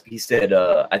mask. He said,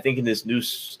 I think in this new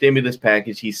stimulus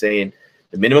package, he's saying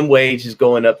the minimum wage is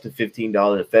going up to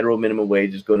 $15. The federal minimum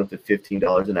wage is going up to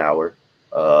 $15 an hour.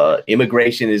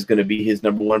 Immigration is going to be his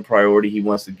number one priority. He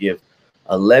wants to give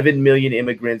 11 million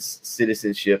immigrants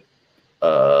citizenship.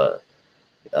 I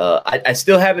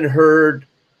still haven't heard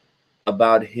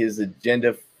about his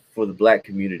agenda for the Black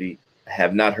community. I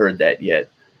have not heard that yet.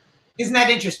 Isn't that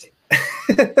interesting?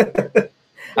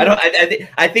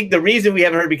 I think the reason we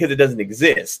haven't heard because it doesn't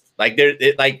exist. Like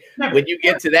when you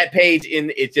get to that page,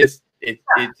 it just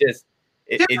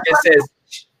says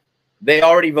they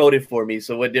already voted for me.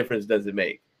 So what difference does it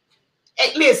make?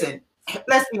 Hey, listen,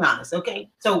 let's be honest, okay?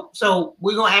 So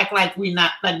we're gonna act like we're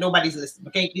not, like nobody's listening,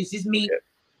 okay? This is me. Okay.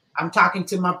 I'm talking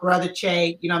to my brother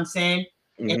Che. You know what I'm saying?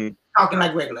 And talking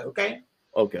like regular, okay?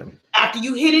 Okay. After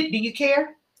you hit it, do you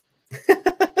care?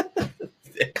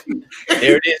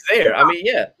 There it is. There. I mean,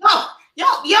 yeah. Yo,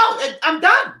 I'm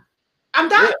done. I'm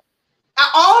done. Yeah.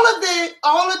 All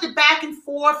of the back and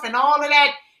forth and all of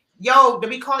that. Yo, let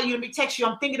me call you. Let me text you.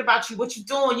 I'm thinking about you. What you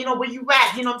doing? You know, where you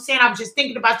at? You know what I'm saying? I was just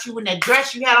thinking about you in that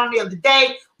dress you had on the other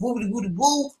day. Woo, woo, woo,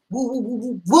 woo, woo, woo,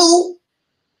 woo, woo.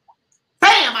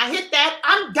 Bam! I hit that.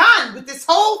 I'm done with this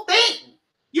whole thing.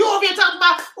 You over here talking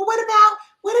about, well, what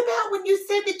about when you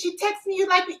said that you text me? You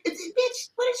like me, bitch?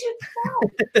 What did you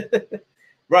know?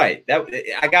 Right.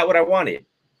 I got what I wanted.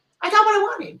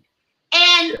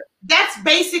 And that's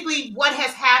basically what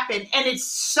has happened. And it's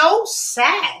so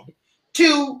sad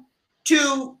to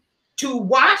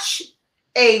watch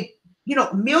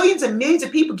millions and millions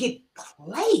of people get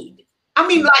played. I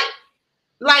mean,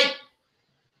 like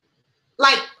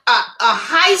a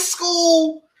high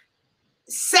school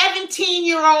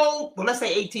 17-year-old, well, let's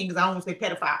say 18 because I don't want to say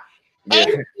pedophile.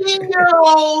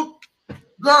 18-year-old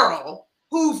girl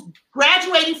who's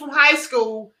graduating from high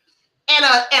school, and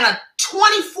a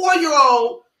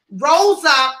 24-year-old rolls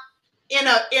up in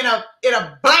a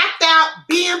blacked out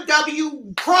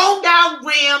BMW, chromed out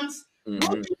rims,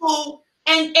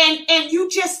 and you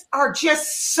just are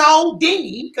just so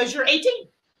dingy because you're 18.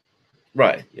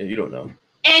 Right. Yeah, you don't know.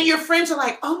 And your friends are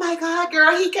like, oh my God,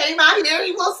 girl, he came out here.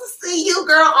 He wants to see you,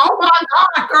 girl. Oh my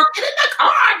God, girl, get in the car.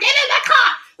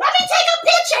 Let me take a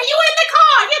picture. You in the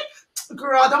car.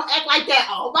 Girl, don't act like that.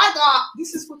 Oh my God,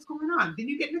 this is what's going on. Then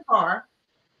you get in the car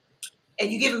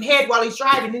and you give him head while he's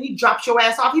driving. Then he drops your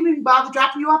ass off. He didn't even bother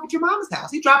dropping you off at your mama's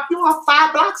house. He dropped you off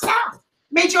 5 blocks down.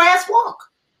 Made your ass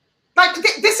walk. Like,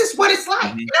 this is what it's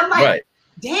like. And I'm like,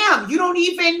 damn, you don't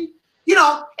even...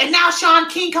 and now Sean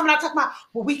King coming out talking about,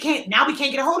 well, we can't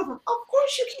get a hold of him. Of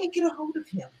course you can't get a hold of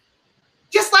him.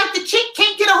 Just like the chick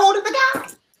can't get a hold of the guy.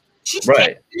 She's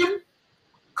texting him,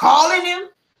 calling him.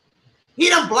 He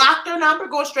done blocked her number,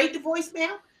 going straight to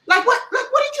voicemail. Like what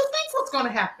did you think was going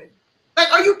to happen?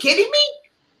 Like, are you kidding me?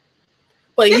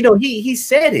 Well, he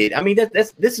said it. I mean,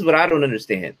 this is what I don't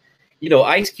understand.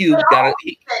 Ice Cube got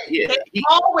it. They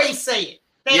always say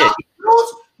it.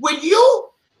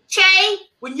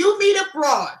 When you meet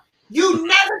abroad, you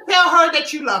never tell her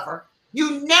that you love her.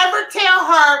 You never tell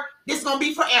her this is going to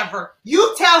be forever.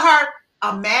 You tell her,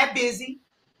 I'm mad busy.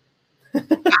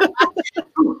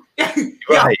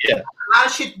 Right, yeah. A lot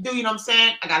of shit to do, you know what I'm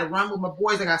saying? I got to run with my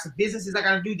boys. I got some businesses. I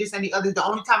got to do this and the other. The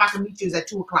only time I can meet you is at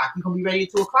 2 o'clock. You going to be ready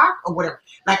at 2 o'clock or whatever?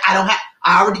 Like, I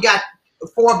already got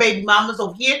 4 baby mamas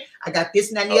over here. I got this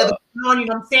and that and the other. You know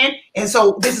what I'm saying? And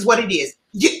so this is what it is.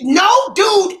 No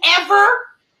dude ever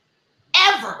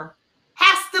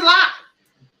has to lie.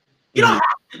 You don't have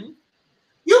to.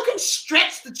 You can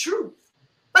stretch the truth,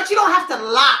 but you don't have to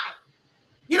lie.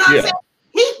 You know what I'm saying?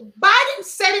 Biden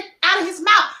said it out of his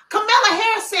mouth. Kamala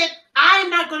Harris said, I'm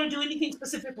not going to do anything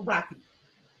specific for Black people.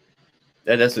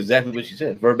 That's exactly what she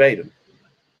said, verbatim.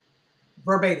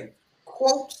 Quote,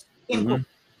 quote.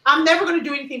 I'm never going to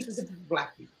do anything specific for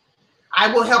Black people.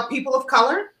 I will help people of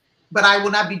color, but I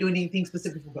will not be doing anything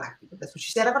specific for Black people. That's what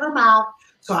she said out of her mouth.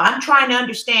 So I'm trying to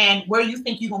understand where you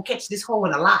think you're going to catch this hole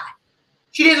in a lie.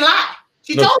 She didn't lie.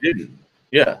 She told you.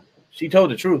 Yeah, she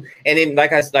told the truth. And then,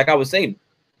 like I was saying,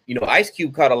 Ice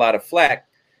Cube caught a lot of flack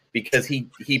because he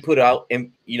put out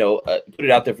and put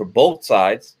it out there for both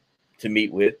sides to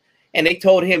meet with, and they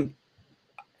told him,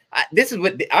 this is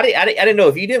what I didn't know.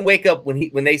 If you didn't wake up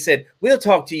when they said we'll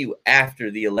talk to you after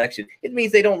the election, it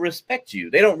means they don't respect you.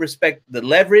 They don't respect the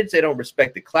leverage. They don't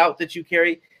respect the clout that you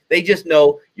carry. They just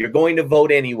know you're going to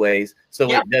vote anyways, so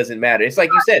it doesn't matter. It's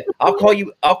like you said, I'll call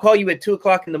you at 2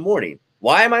 o'clock in the morning.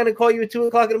 Why am I going to call you at 2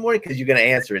 o'clock in the morning? Because you're going to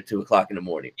answer at 2 o'clock in the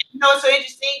morning. You know what's so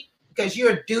interesting? Because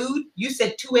you're a dude. You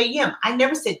said 2 a.m. I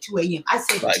never said 2 a.m. I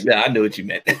said I knew what you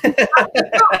meant. You know what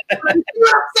I'm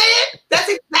saying? That's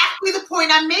exactly the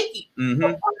point I'm making. The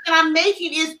point that I'm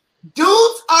making is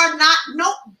dudes are not,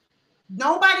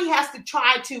 nobody has to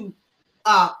try to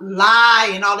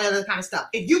lie and all that other kind of stuff.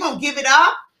 If you're going to give it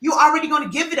up, you're already going to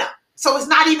give it up. So it's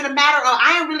not even a matter of,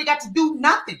 I ain't really got to do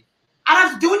nothing. I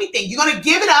don't have to do anything. You're going to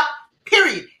give it up,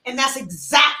 period. And that's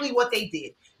exactly what they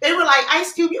did. They were like,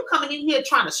 Ice Cube, you coming in here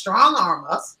trying to strong arm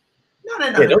us. No.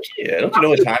 Yeah, don't you know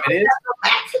what time it is?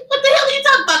 What the hell are you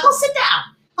talking about? Go sit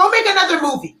down. Go make another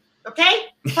movie. Okay?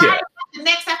 Friday after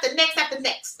next after next after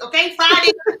next. Okay?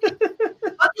 Friday.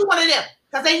 I'll do one of them.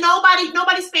 Because ain't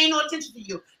nobody's paying no attention to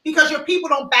you because your people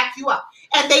don't back you up.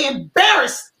 And they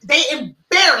embarrassed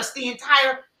the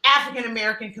entire African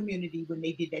American community when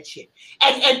they did that shit.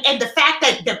 And the fact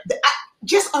that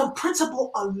just on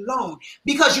principle alone,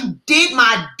 because you did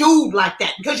my dude like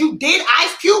that, because you did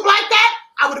Ice Cube like that,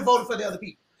 I would have voted for the other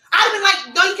people. I'd have been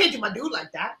like, no, you can't do my dude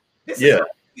like that. This is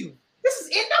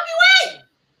NWA.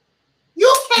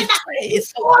 You cannot.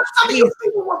 Before some of you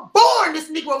people were born, this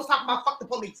Negro was talking about fuck the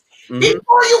police. Mm-hmm.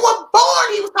 Before you were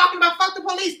born, he was talking about fuck the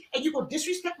police, and you go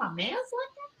disrespect my mans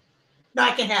like that? No,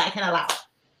 I can't allow it.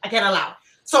 I can't allow it.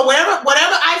 So whatever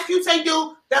Ice Cube say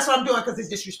do, that's what I'm doing because it's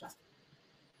disrespectful.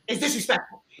 It's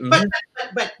disrespectful. Mm-hmm.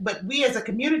 But we as a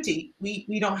community,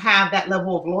 we don't have that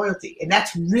level of loyalty, and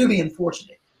that's really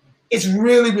unfortunate. It's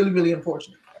really, really, really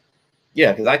unfortunate.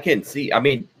 Yeah, because I can see. I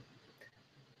mean,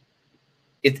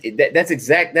 that's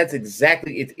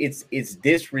exactly it's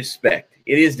disrespect.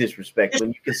 It is disrespect when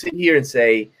you can sit here and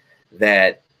say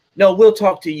that no, we'll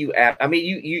talk to you after. I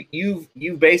mean,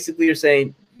 you basically are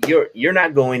saying you're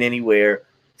not going anywhere.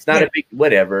 It's not a big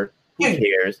whatever. Who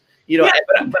cares? You know,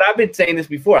 but I've been saying this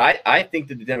before. I think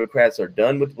that the Democrats are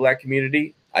done with the Black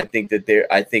community. I think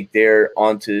they're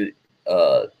onto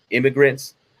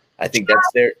immigrants. I think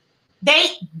that's their.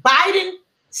 Biden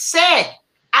said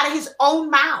out of his own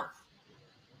mouth,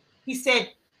 he said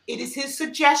it is his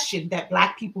suggestion that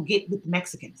Black people get with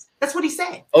Mexicans. That's what he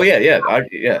said. Oh yeah. He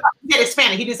said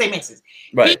Hispanic. He didn't say Mexicans.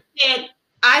 Right. He said,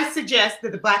 I suggest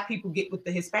that the Black people get with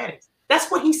the Hispanics.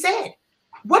 That's what he said.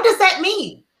 What does that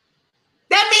mean?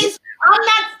 That means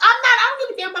I don't give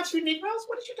a damn about you Negroes.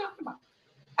 What are you talking about?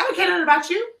 I don't care nothing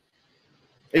about you.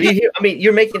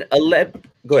 You're making 11.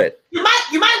 Go ahead. You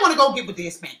might want to go get with the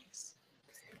Hispanics.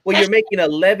 Well, you're making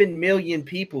 11 million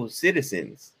people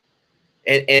citizens,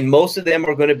 and most of them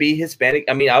are going to be Hispanic.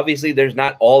 I mean, obviously, there's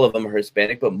not all of them are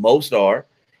Hispanic, but most are.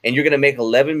 And you're going to make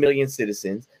 11 million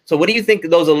citizens. So, what do you think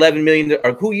those 11 million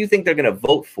are? Who you think they're going to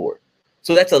vote for?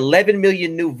 So that's 11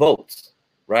 million new votes,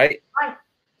 right? Right.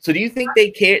 So do you think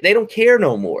they care? They don't care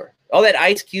no more. All that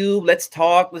Ice Cube, let's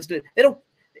talk, let's do it. They don't.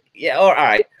 Yeah, all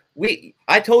right.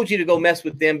 I told you to go mess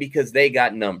with them because they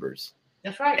got numbers.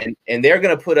 That's right. And they're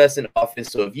going to put us in office.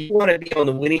 So if you want to be on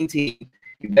the winning team,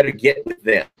 you better get with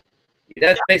them.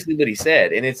 That's basically what he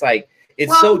said. And it's like,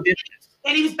 so different.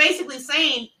 And he was basically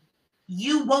saying,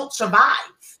 you won't survive.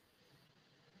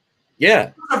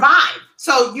 Yeah. You survive.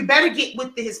 So you better get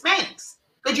with the Hispanics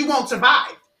because you won't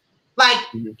survive. Like,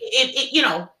 people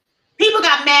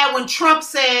got mad when Trump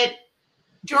said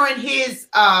during his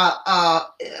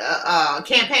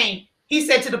campaign, he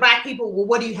said to the Black people, well,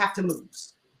 what do you have to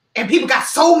lose? And people got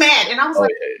so mad. And I was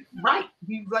right.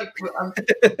 He's like,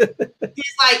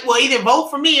 well, either vote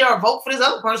for me or vote for this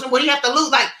other person. What do you have to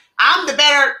lose? Like, I'm the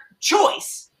better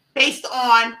choice based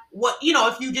on what,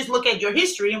 if you just look at your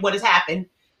history and what has happened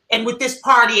and with this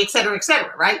party, et cetera,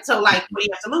 right? So, like, what do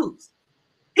you have to lose?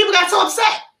 People got so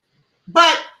upset.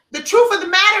 But the truth of the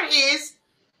matter is,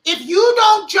 if you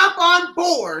don't jump on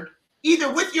board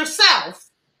either with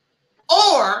yourself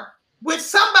or with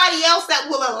somebody else that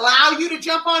will allow you to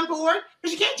jump on board,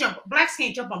 because Blacks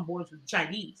can't jump on board with the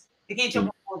Chinese. They can't jump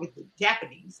on board with the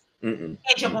Japanese. They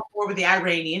can't jump on board with the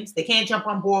Iranians. They can't jump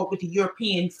on board with the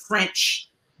European, French,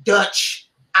 Dutch,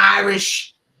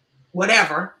 Irish,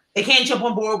 whatever. They can't jump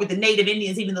on board with the Native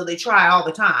Indians, even though they try all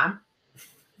the time.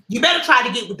 You better try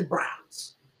to get with the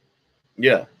Browns.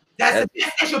 Yeah. That's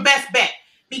your best bet,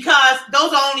 because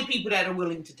those are only people that are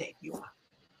willing to take you on.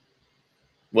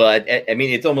 Well, I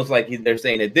mean, it's almost like they're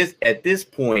saying at this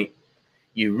point,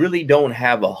 you really don't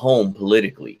have a home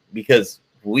politically because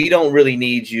we don't really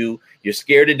need you. You're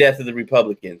scared to death of the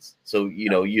Republicans. So,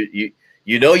 you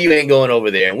ain't going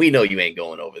over there, and we know you ain't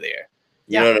going over there.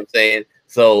 You know what I'm saying?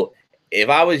 So if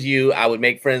I was you, I would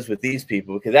make friends with these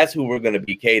people because that's who we're going to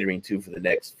be catering to for the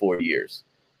next 4 years.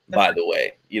 By the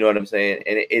way, you know what I'm saying?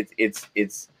 And it's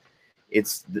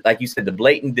like you said, the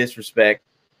blatant disrespect,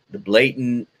 the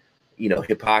blatant,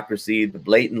 hypocrisy, the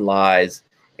blatant lies.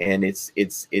 And it's an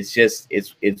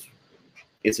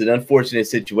unfortunate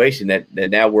situation that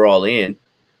now we're all in.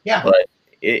 Yeah. But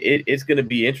it's going to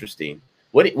be interesting.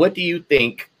 What do you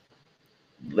think?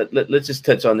 Let's just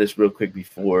touch on this real quick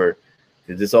before,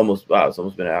 because it's almost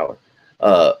been an hour.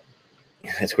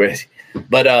 That's crazy.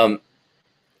 But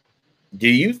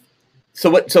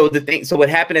what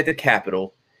happened at the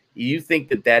Capitol, you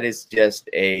think that is just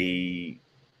a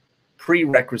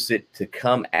prerequisite to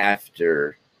come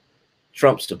after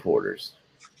Trump supporters?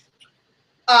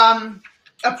 A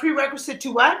prerequisite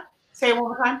to what? Say it one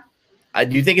more time.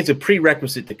 do you think it's a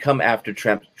prerequisite to come after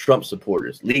Trump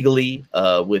supporters legally?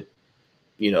 With,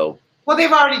 you know, well,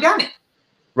 they've already done it.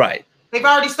 Right. They've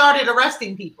already started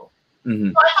arresting people.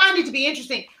 Mm-hmm. So I find it to be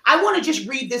interesting. I want to just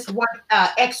read this one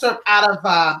excerpt out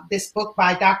of this book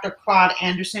by Dr. Claude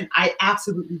Anderson. I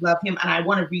absolutely love him, and I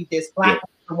want to read this, Black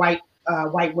Labor,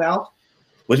 White Wealth.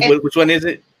 Which one is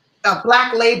it?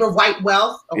 Black Labor, White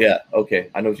Wealth. Okay. Yeah, okay.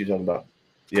 I know what you're talking about.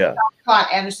 Yeah. Dr. Claude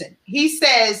Anderson. He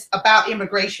says about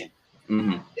immigration.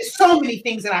 Mm-hmm. There's so many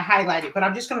things that I highlighted, but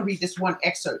I'm just going to read this one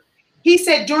excerpt. He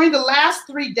said, during the last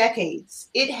 3 decades,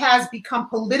 it has become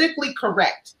politically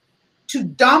correct to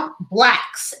dump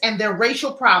Blacks and their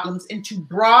racial problems into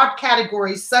broad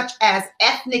categories such as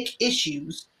ethnic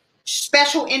issues,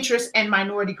 special interests, and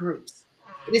minority groups.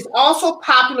 It is also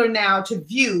popular now to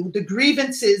view the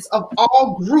grievances of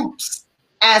all groups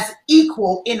as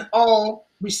equal in all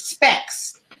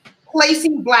respects,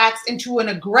 placing Blacks into an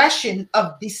aggression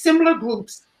of dissimilar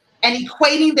groups and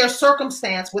equating their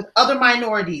circumstance with other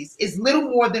minorities is little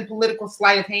more than political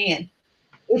sleight of hand.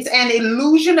 It's an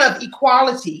illusion of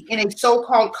equality in a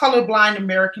so-called colorblind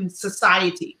American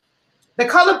society. The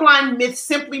colorblind myth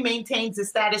simply maintains the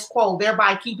status quo,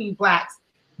 thereby keeping Blacks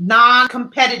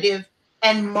non-competitive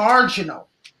and marginal.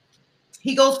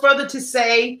 He goes further to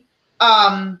say,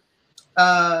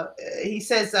 he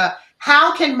says,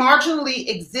 how can marginally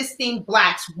existing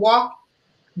Blacks walk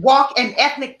an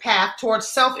ethnic path towards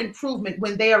self-improvement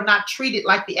when they are not treated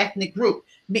like the ethnic group?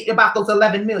 About those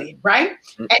 11 million, right?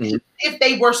 Mm-hmm. And even if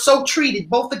they were so treated,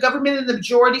 both the government and the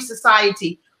majority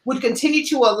society would continue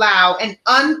to allow an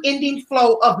unending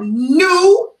flow of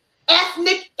new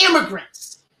ethnic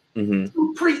immigrants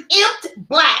to preempt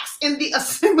Blacks in the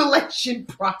assimilation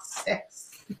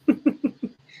process.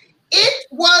 It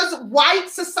was white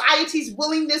society's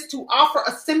willingness to offer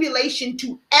assimilation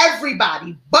to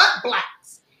everybody but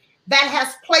Blacks that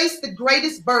has placed the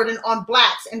greatest burden on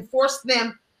Blacks and forced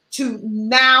them to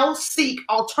now seek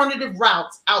alternative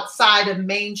routes outside of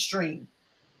mainstream.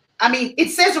 I mean, it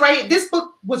says right here, this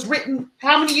book was written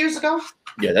how many years ago?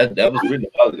 Yeah, that was written a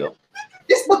while ago.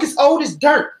 This book is old as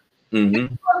dirt.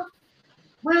 Mm-hmm.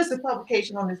 Where is the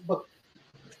publication on this book?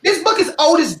 This book is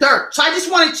old as dirt. So I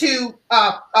just wanted to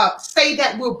say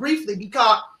that real briefly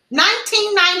because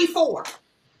 1994.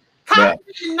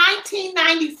 In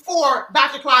 1994,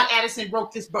 Dr. Claude Anderson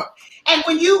wrote this book. And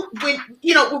when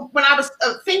I was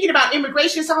thinking about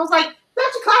immigration, so I was like,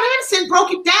 Dr. Claude Anderson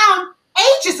broke it down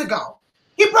ages ago.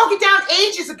 He broke it down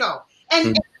ages ago.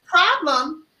 And the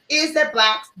problem is that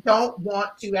Blacks don't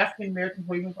want to, African Americans,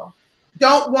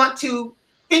 don't want to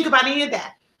think about any of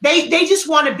that. They just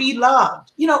want to be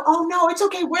loved. Oh no, it's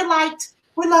okay. We're liked.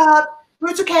 We're loved.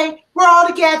 It's okay. We're all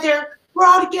together. We're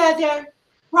all together.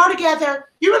 We're all together.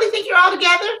 You really think you're all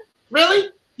together? Really?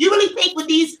 You really think when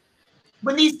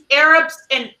these Arabs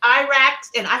and Iraqs,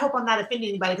 and I hope I'm not offending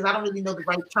anybody because I don't really know the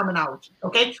right terminology,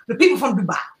 okay? The people from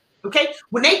Dubai, okay?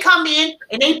 When they come in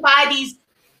and they buy these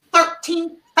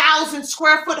 13,000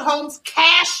 square foot homes,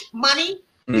 cash money,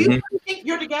 do you really think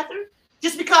you're together?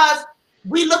 Just because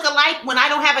we look alike when I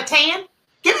don't have a tan?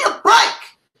 Give me a break.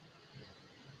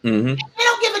 They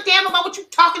don't give a damn about what you're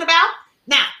talking about.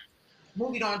 Now,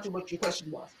 moving on to what your question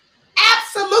was.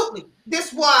 Absolutely.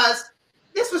 This was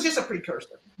just a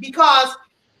precursor because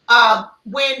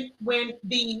when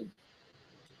the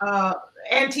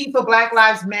Antifa, Black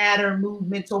Lives Matter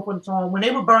movement, so forth and so on, when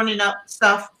they were burning up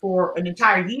stuff for an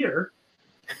entire year,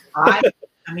 I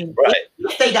mean,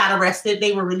 if they got arrested,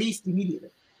 they were released immediately.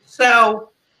 So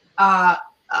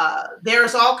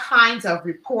there's all kinds of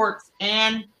reports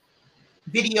and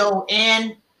video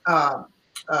and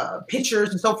pictures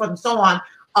and so forth and so on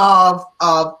of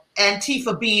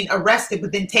Antifa being arrested,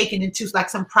 but then taken into like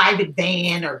some private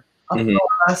van or a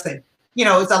bus, and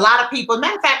it's a lot of people.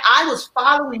 Matter of fact, I was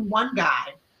following one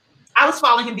guy. I was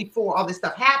following him before all this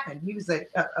stuff happened. He was a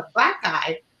Black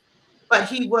guy, but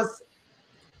he was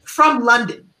from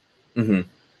London,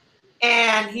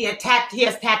 and he has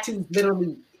tattoos.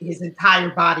 Literally, his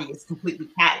entire body is completely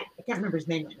tatted. I can't remember his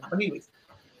name right now, but anyways,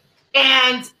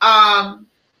 and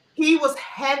he was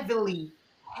heavily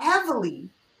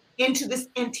into this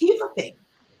Antifa thing.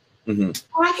 And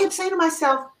I kept saying to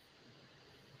myself,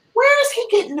 where is he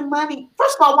getting the money?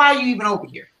 First of all, why are you even over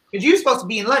here? Because you're supposed to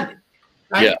be in London,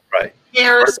 right? Yeah, right.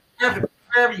 Paris, wherever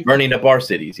you burning up our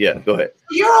cities. Yeah, go ahead.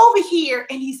 You're over here,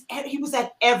 and he was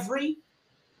at every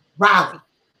rally.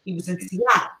 He was in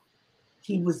Seattle.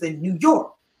 He was in New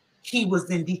York. He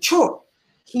was in Detroit.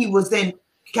 He was in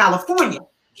California.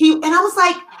 And I was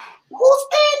like, who's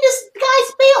paying this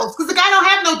guy's bills? Because the guy don't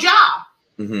have no job.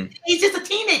 He's just a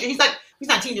teenager. He's not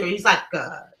a teenager. He's like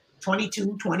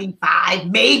 22, 25,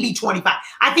 maybe 25.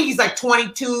 I think he's like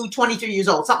 22, 23 years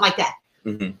old, something like that.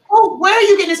 Mm-hmm. Oh, where are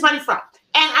you getting this money from?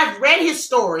 And I've read his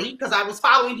story because I was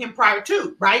following him prior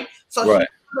to, right? So he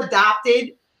was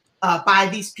adopted by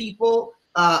these people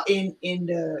in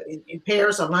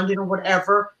Paris or London or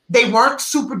whatever. They weren't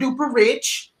super duper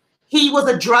rich. He was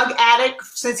a drug addict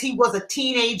since he was a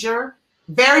teenager,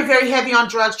 very, very heavy on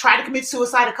drugs, tried to commit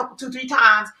suicide a couple, 2-3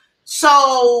 times.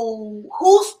 So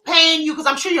who's paying you? Because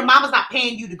I'm sure your mama's not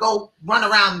paying you to go run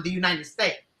around the United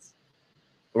States.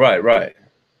 Right, right.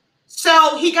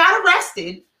 So he got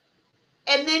arrested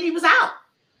and then he was out.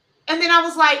 And then I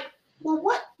was like, well,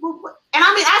 what? And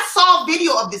I mean, I saw a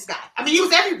video of this guy. I mean, he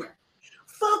was everywhere.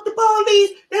 Fuck the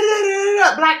police,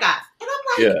 black guys. And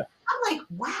I'm like,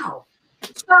 wow.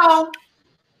 So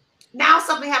now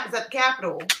something happens at the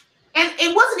Capitol. And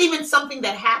it wasn't even something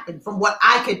that happened from what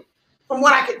I could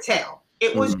tell.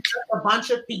 It was just a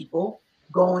bunch of people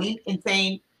going and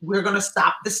saying, we're going to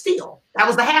stop the steal. That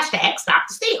was the hashtag, stop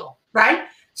the steal, right?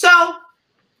 So,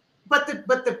 but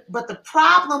the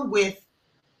problem with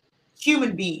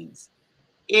human beings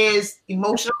is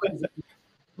emotional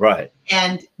right,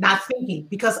 and not thinking,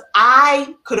 because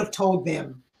I could have told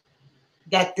them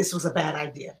that this was a bad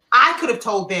idea. I could have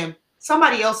told them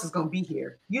somebody else is going to be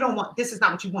here. You don't want, this is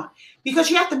not what you want, because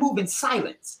you have to move in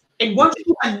silence. And once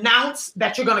you announce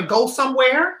that you're going to go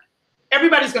somewhere,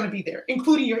 everybody's going to be there,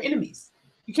 including your enemies.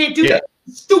 You can't do that.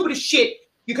 Stupidest shit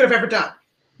you could have ever done.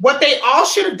 What they all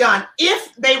should have done,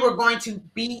 if they were going to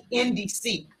be in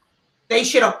DC, they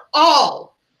should have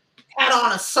all had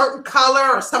on a certain color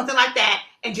or something like that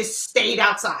and just stayed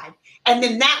outside. And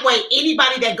then that way,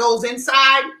 anybody that goes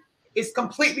inside is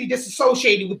completely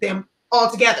disassociated with them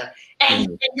altogether.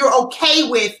 And you're okay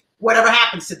with whatever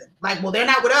happens to them. Like, well, they're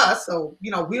not with us, so,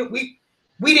 you know, we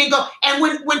didn't go. And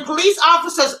when police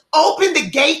officers open the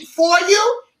gate for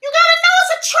you, you gotta know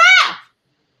it's a trap.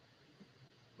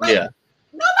 Like,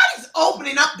 nobody's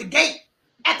opening up the gate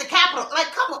at the Capitol. Like,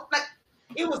 come on, like,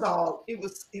 it was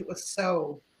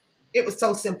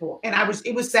so simple. And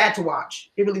it was sad to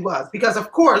watch. It really was. Because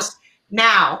of course,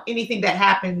 now anything that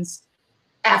happens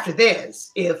after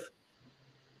this, if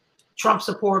Trump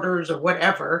supporters or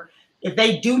whatever, if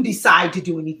they do decide to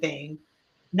do anything,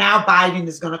 now Biden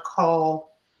is going to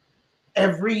call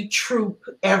every troop,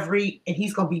 and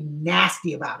he's going to be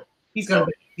nasty about it. He's going to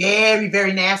be very,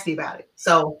 very nasty about it.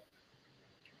 So,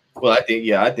 well, I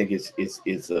think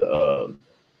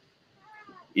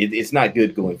it's not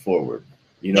good going forward.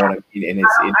 You know what I mean?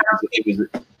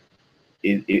 And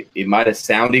it might have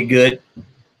sounded good,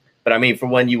 but I mean, for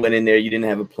when you went in there, you didn't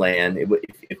have a plan.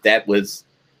 If that was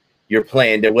your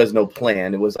plan, there was no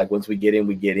plan. It was like, once we get in,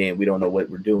 we get in. We don't know what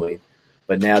we're doing.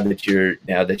 But now that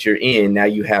you're in, now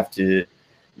you have to,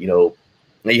 you know,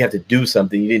 now you have to do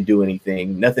something. You didn't do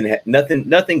anything.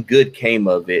 Nothing good came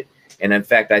of it. And in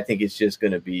fact, I think it's just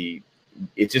going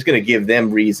to give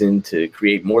them reason to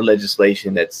create more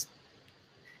legislation. That's,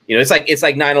 you know, it's like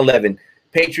 9/11,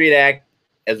 Patriot Act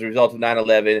as a result of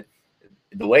 9/11.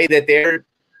 The way that they're,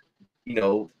 you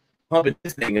know, pumping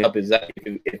this thing up is that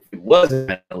if it wasn't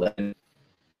 9/11.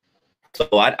 So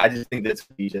I just think it's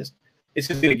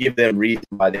just going to give them reason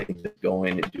why they can just go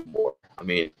in and do more. I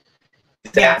mean,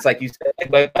 it's like you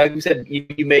said,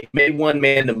 you made one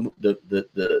man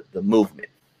the movement.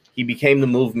 He became the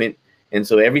movement, and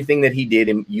so everything that he did,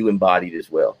 you embodied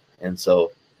as well. And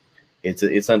so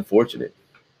it's unfortunate.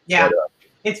 Yeah, but,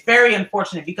 it's very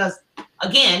unfortunate because,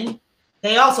 again,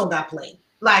 they also got played.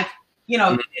 Like, you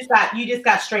know, you just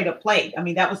got straight up played. I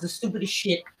mean, that was the stupidest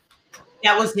shit.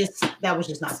 That was just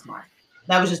not smart.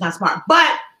 That was just not smart.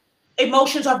 But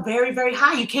emotions are very, very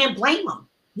high. You can't blame them.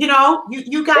 You know,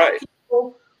 you got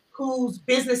people whose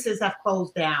businesses have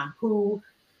closed down, who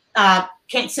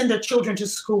can't send their children to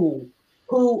school,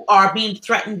 who are being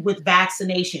threatened with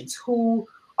vaccinations,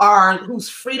 whose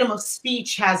freedom of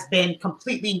speech has been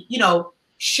completely, you know,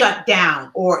 shut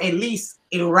down or at least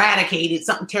eradicated,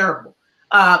 something terrible.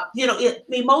 You know,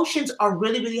 emotions are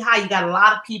really, really high. You got a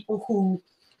lot of people who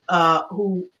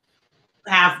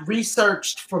have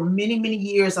researched for many, many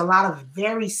years a lot of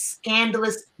very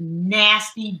scandalous,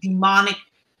 nasty, demonic,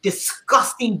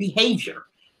 disgusting behavior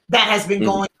that has been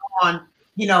going on,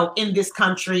 you know, in this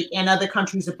country and other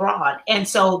countries abroad. And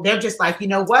so they're just like, you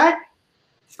know what?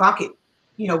 Fuck it.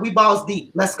 You know, we balls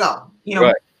deep. Let's go. You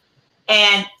know,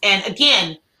 and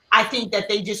again, I think that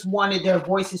they just wanted their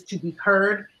voices to be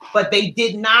heard, but they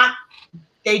did not.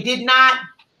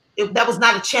 That was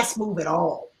not a chess move at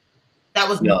all. That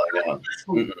was not a chess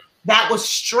move. That was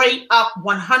straight up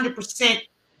 100%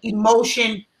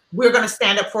 emotion. We're going to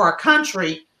stand up for our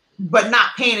country. but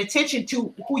not paying attention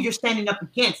to who you're standing up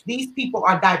against. These people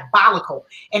are diabolical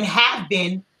and have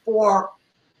been for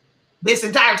this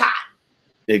entire time.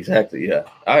 Exactly. Yeah,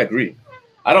 I agree.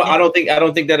 I don't think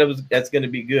that's going to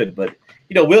be good, but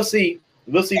we'll see.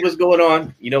 We'll see what's going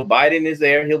on. Biden is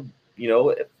there. He'll,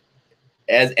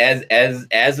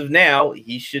 as of now,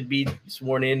 he should be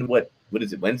sworn in. What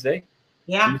is it? Wednesday?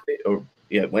 Yeah.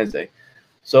 Tuesday Wednesday.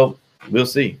 So we'll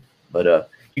see. But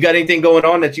you got anything going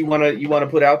on that you wanna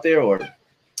put out there, or?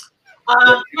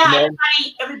 Yeah,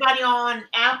 everybody on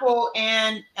Apple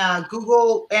and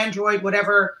Google, Android,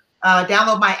 whatever.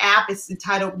 Download my app. It's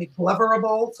entitled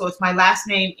McGloverable. So it's my last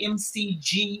name,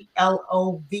 McGlover,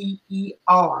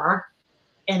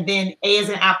 and then A as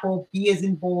in Apple, B as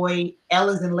in boy, L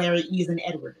as in Larry, E as in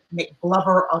Edward.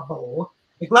 McGloverable.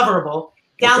 Download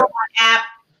my app.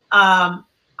 I'm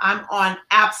on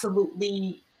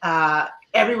absolutely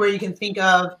everywhere you can think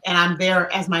of, and I'm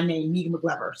there as my name, Megan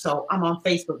McGlover. So I'm on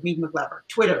Facebook, Megan McGlover,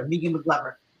 Twitter, Megan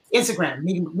McGlover, Instagram,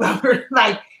 Megan McGlover,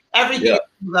 like everything. Yeah.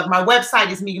 My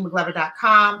website is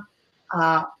meganmcglover.com.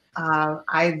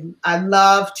 I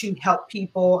love to help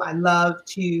people. I love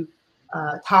to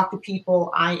talk to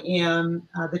people. I am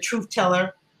the truth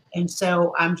teller, and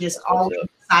so I'm just always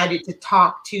excited to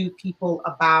talk to people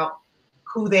about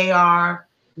who they are,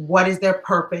 what is their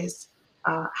purpose,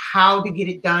 how to get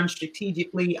it done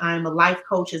strategically. I'm a life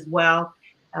coach as well.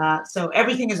 So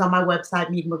everything is on my website,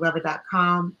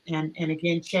 meganmcglover.com. And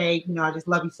again, Che, I just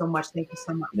love you so much. Thank you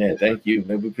so much. Yeah, thank you.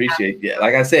 We appreciate it. Yeah,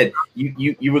 like I said,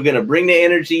 you were gonna bring the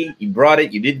energy. You brought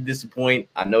it. You didn't disappoint.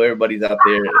 I know everybody's out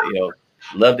there.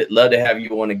 Love to have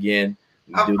you on again.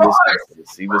 We do this.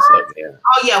 See what's up. Yeah.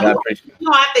 Oh yeah.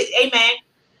 Amen.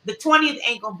 The 20th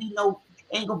ain't gonna be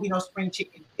no spring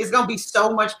chicken. It's gonna be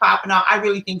so much popping out. I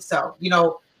really think so.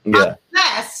 Yeah.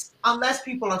 Unless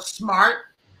people are smart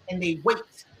and they wait.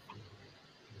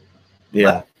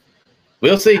 Yeah.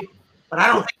 We'll see. But I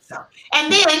don't think so.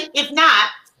 And then if not,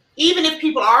 even if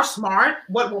people are smart,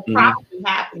 what will probably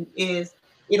happen is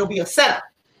it'll be a setup.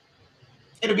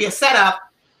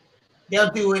 They'll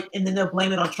do it and then they'll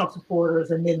blame it on Trump supporters,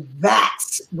 and then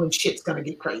that's when shit's gonna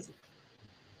get crazy.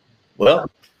 Well,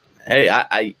 hey,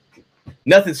 I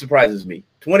nothing surprises me.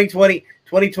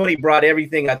 2020 brought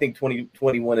everything. I think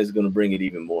 2021 is going to bring it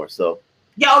even more. So,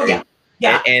 yeah.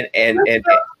 And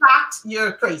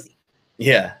you're crazy.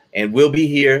 Yeah, and we'll be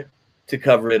here to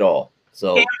cover it all.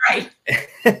 So, right.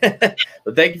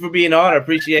 But thank you for being on. I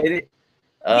appreciate it.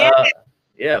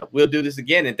 Yeah, we'll do this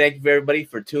again. And thank you for everybody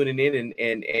for tuning in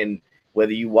and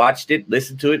whether you watched it,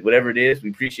 listened to it, whatever it is,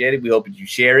 we appreciate it. We hope that you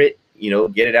share it.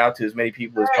 Get it out to as many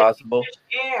people as possible.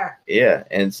 Yeah,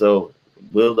 and so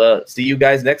we'll see you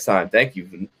guys next time. Thank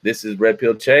you. This is Red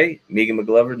Pill Che, Megan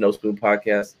McGlover, No Spoon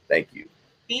Podcast. Thank you.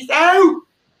 Peace out.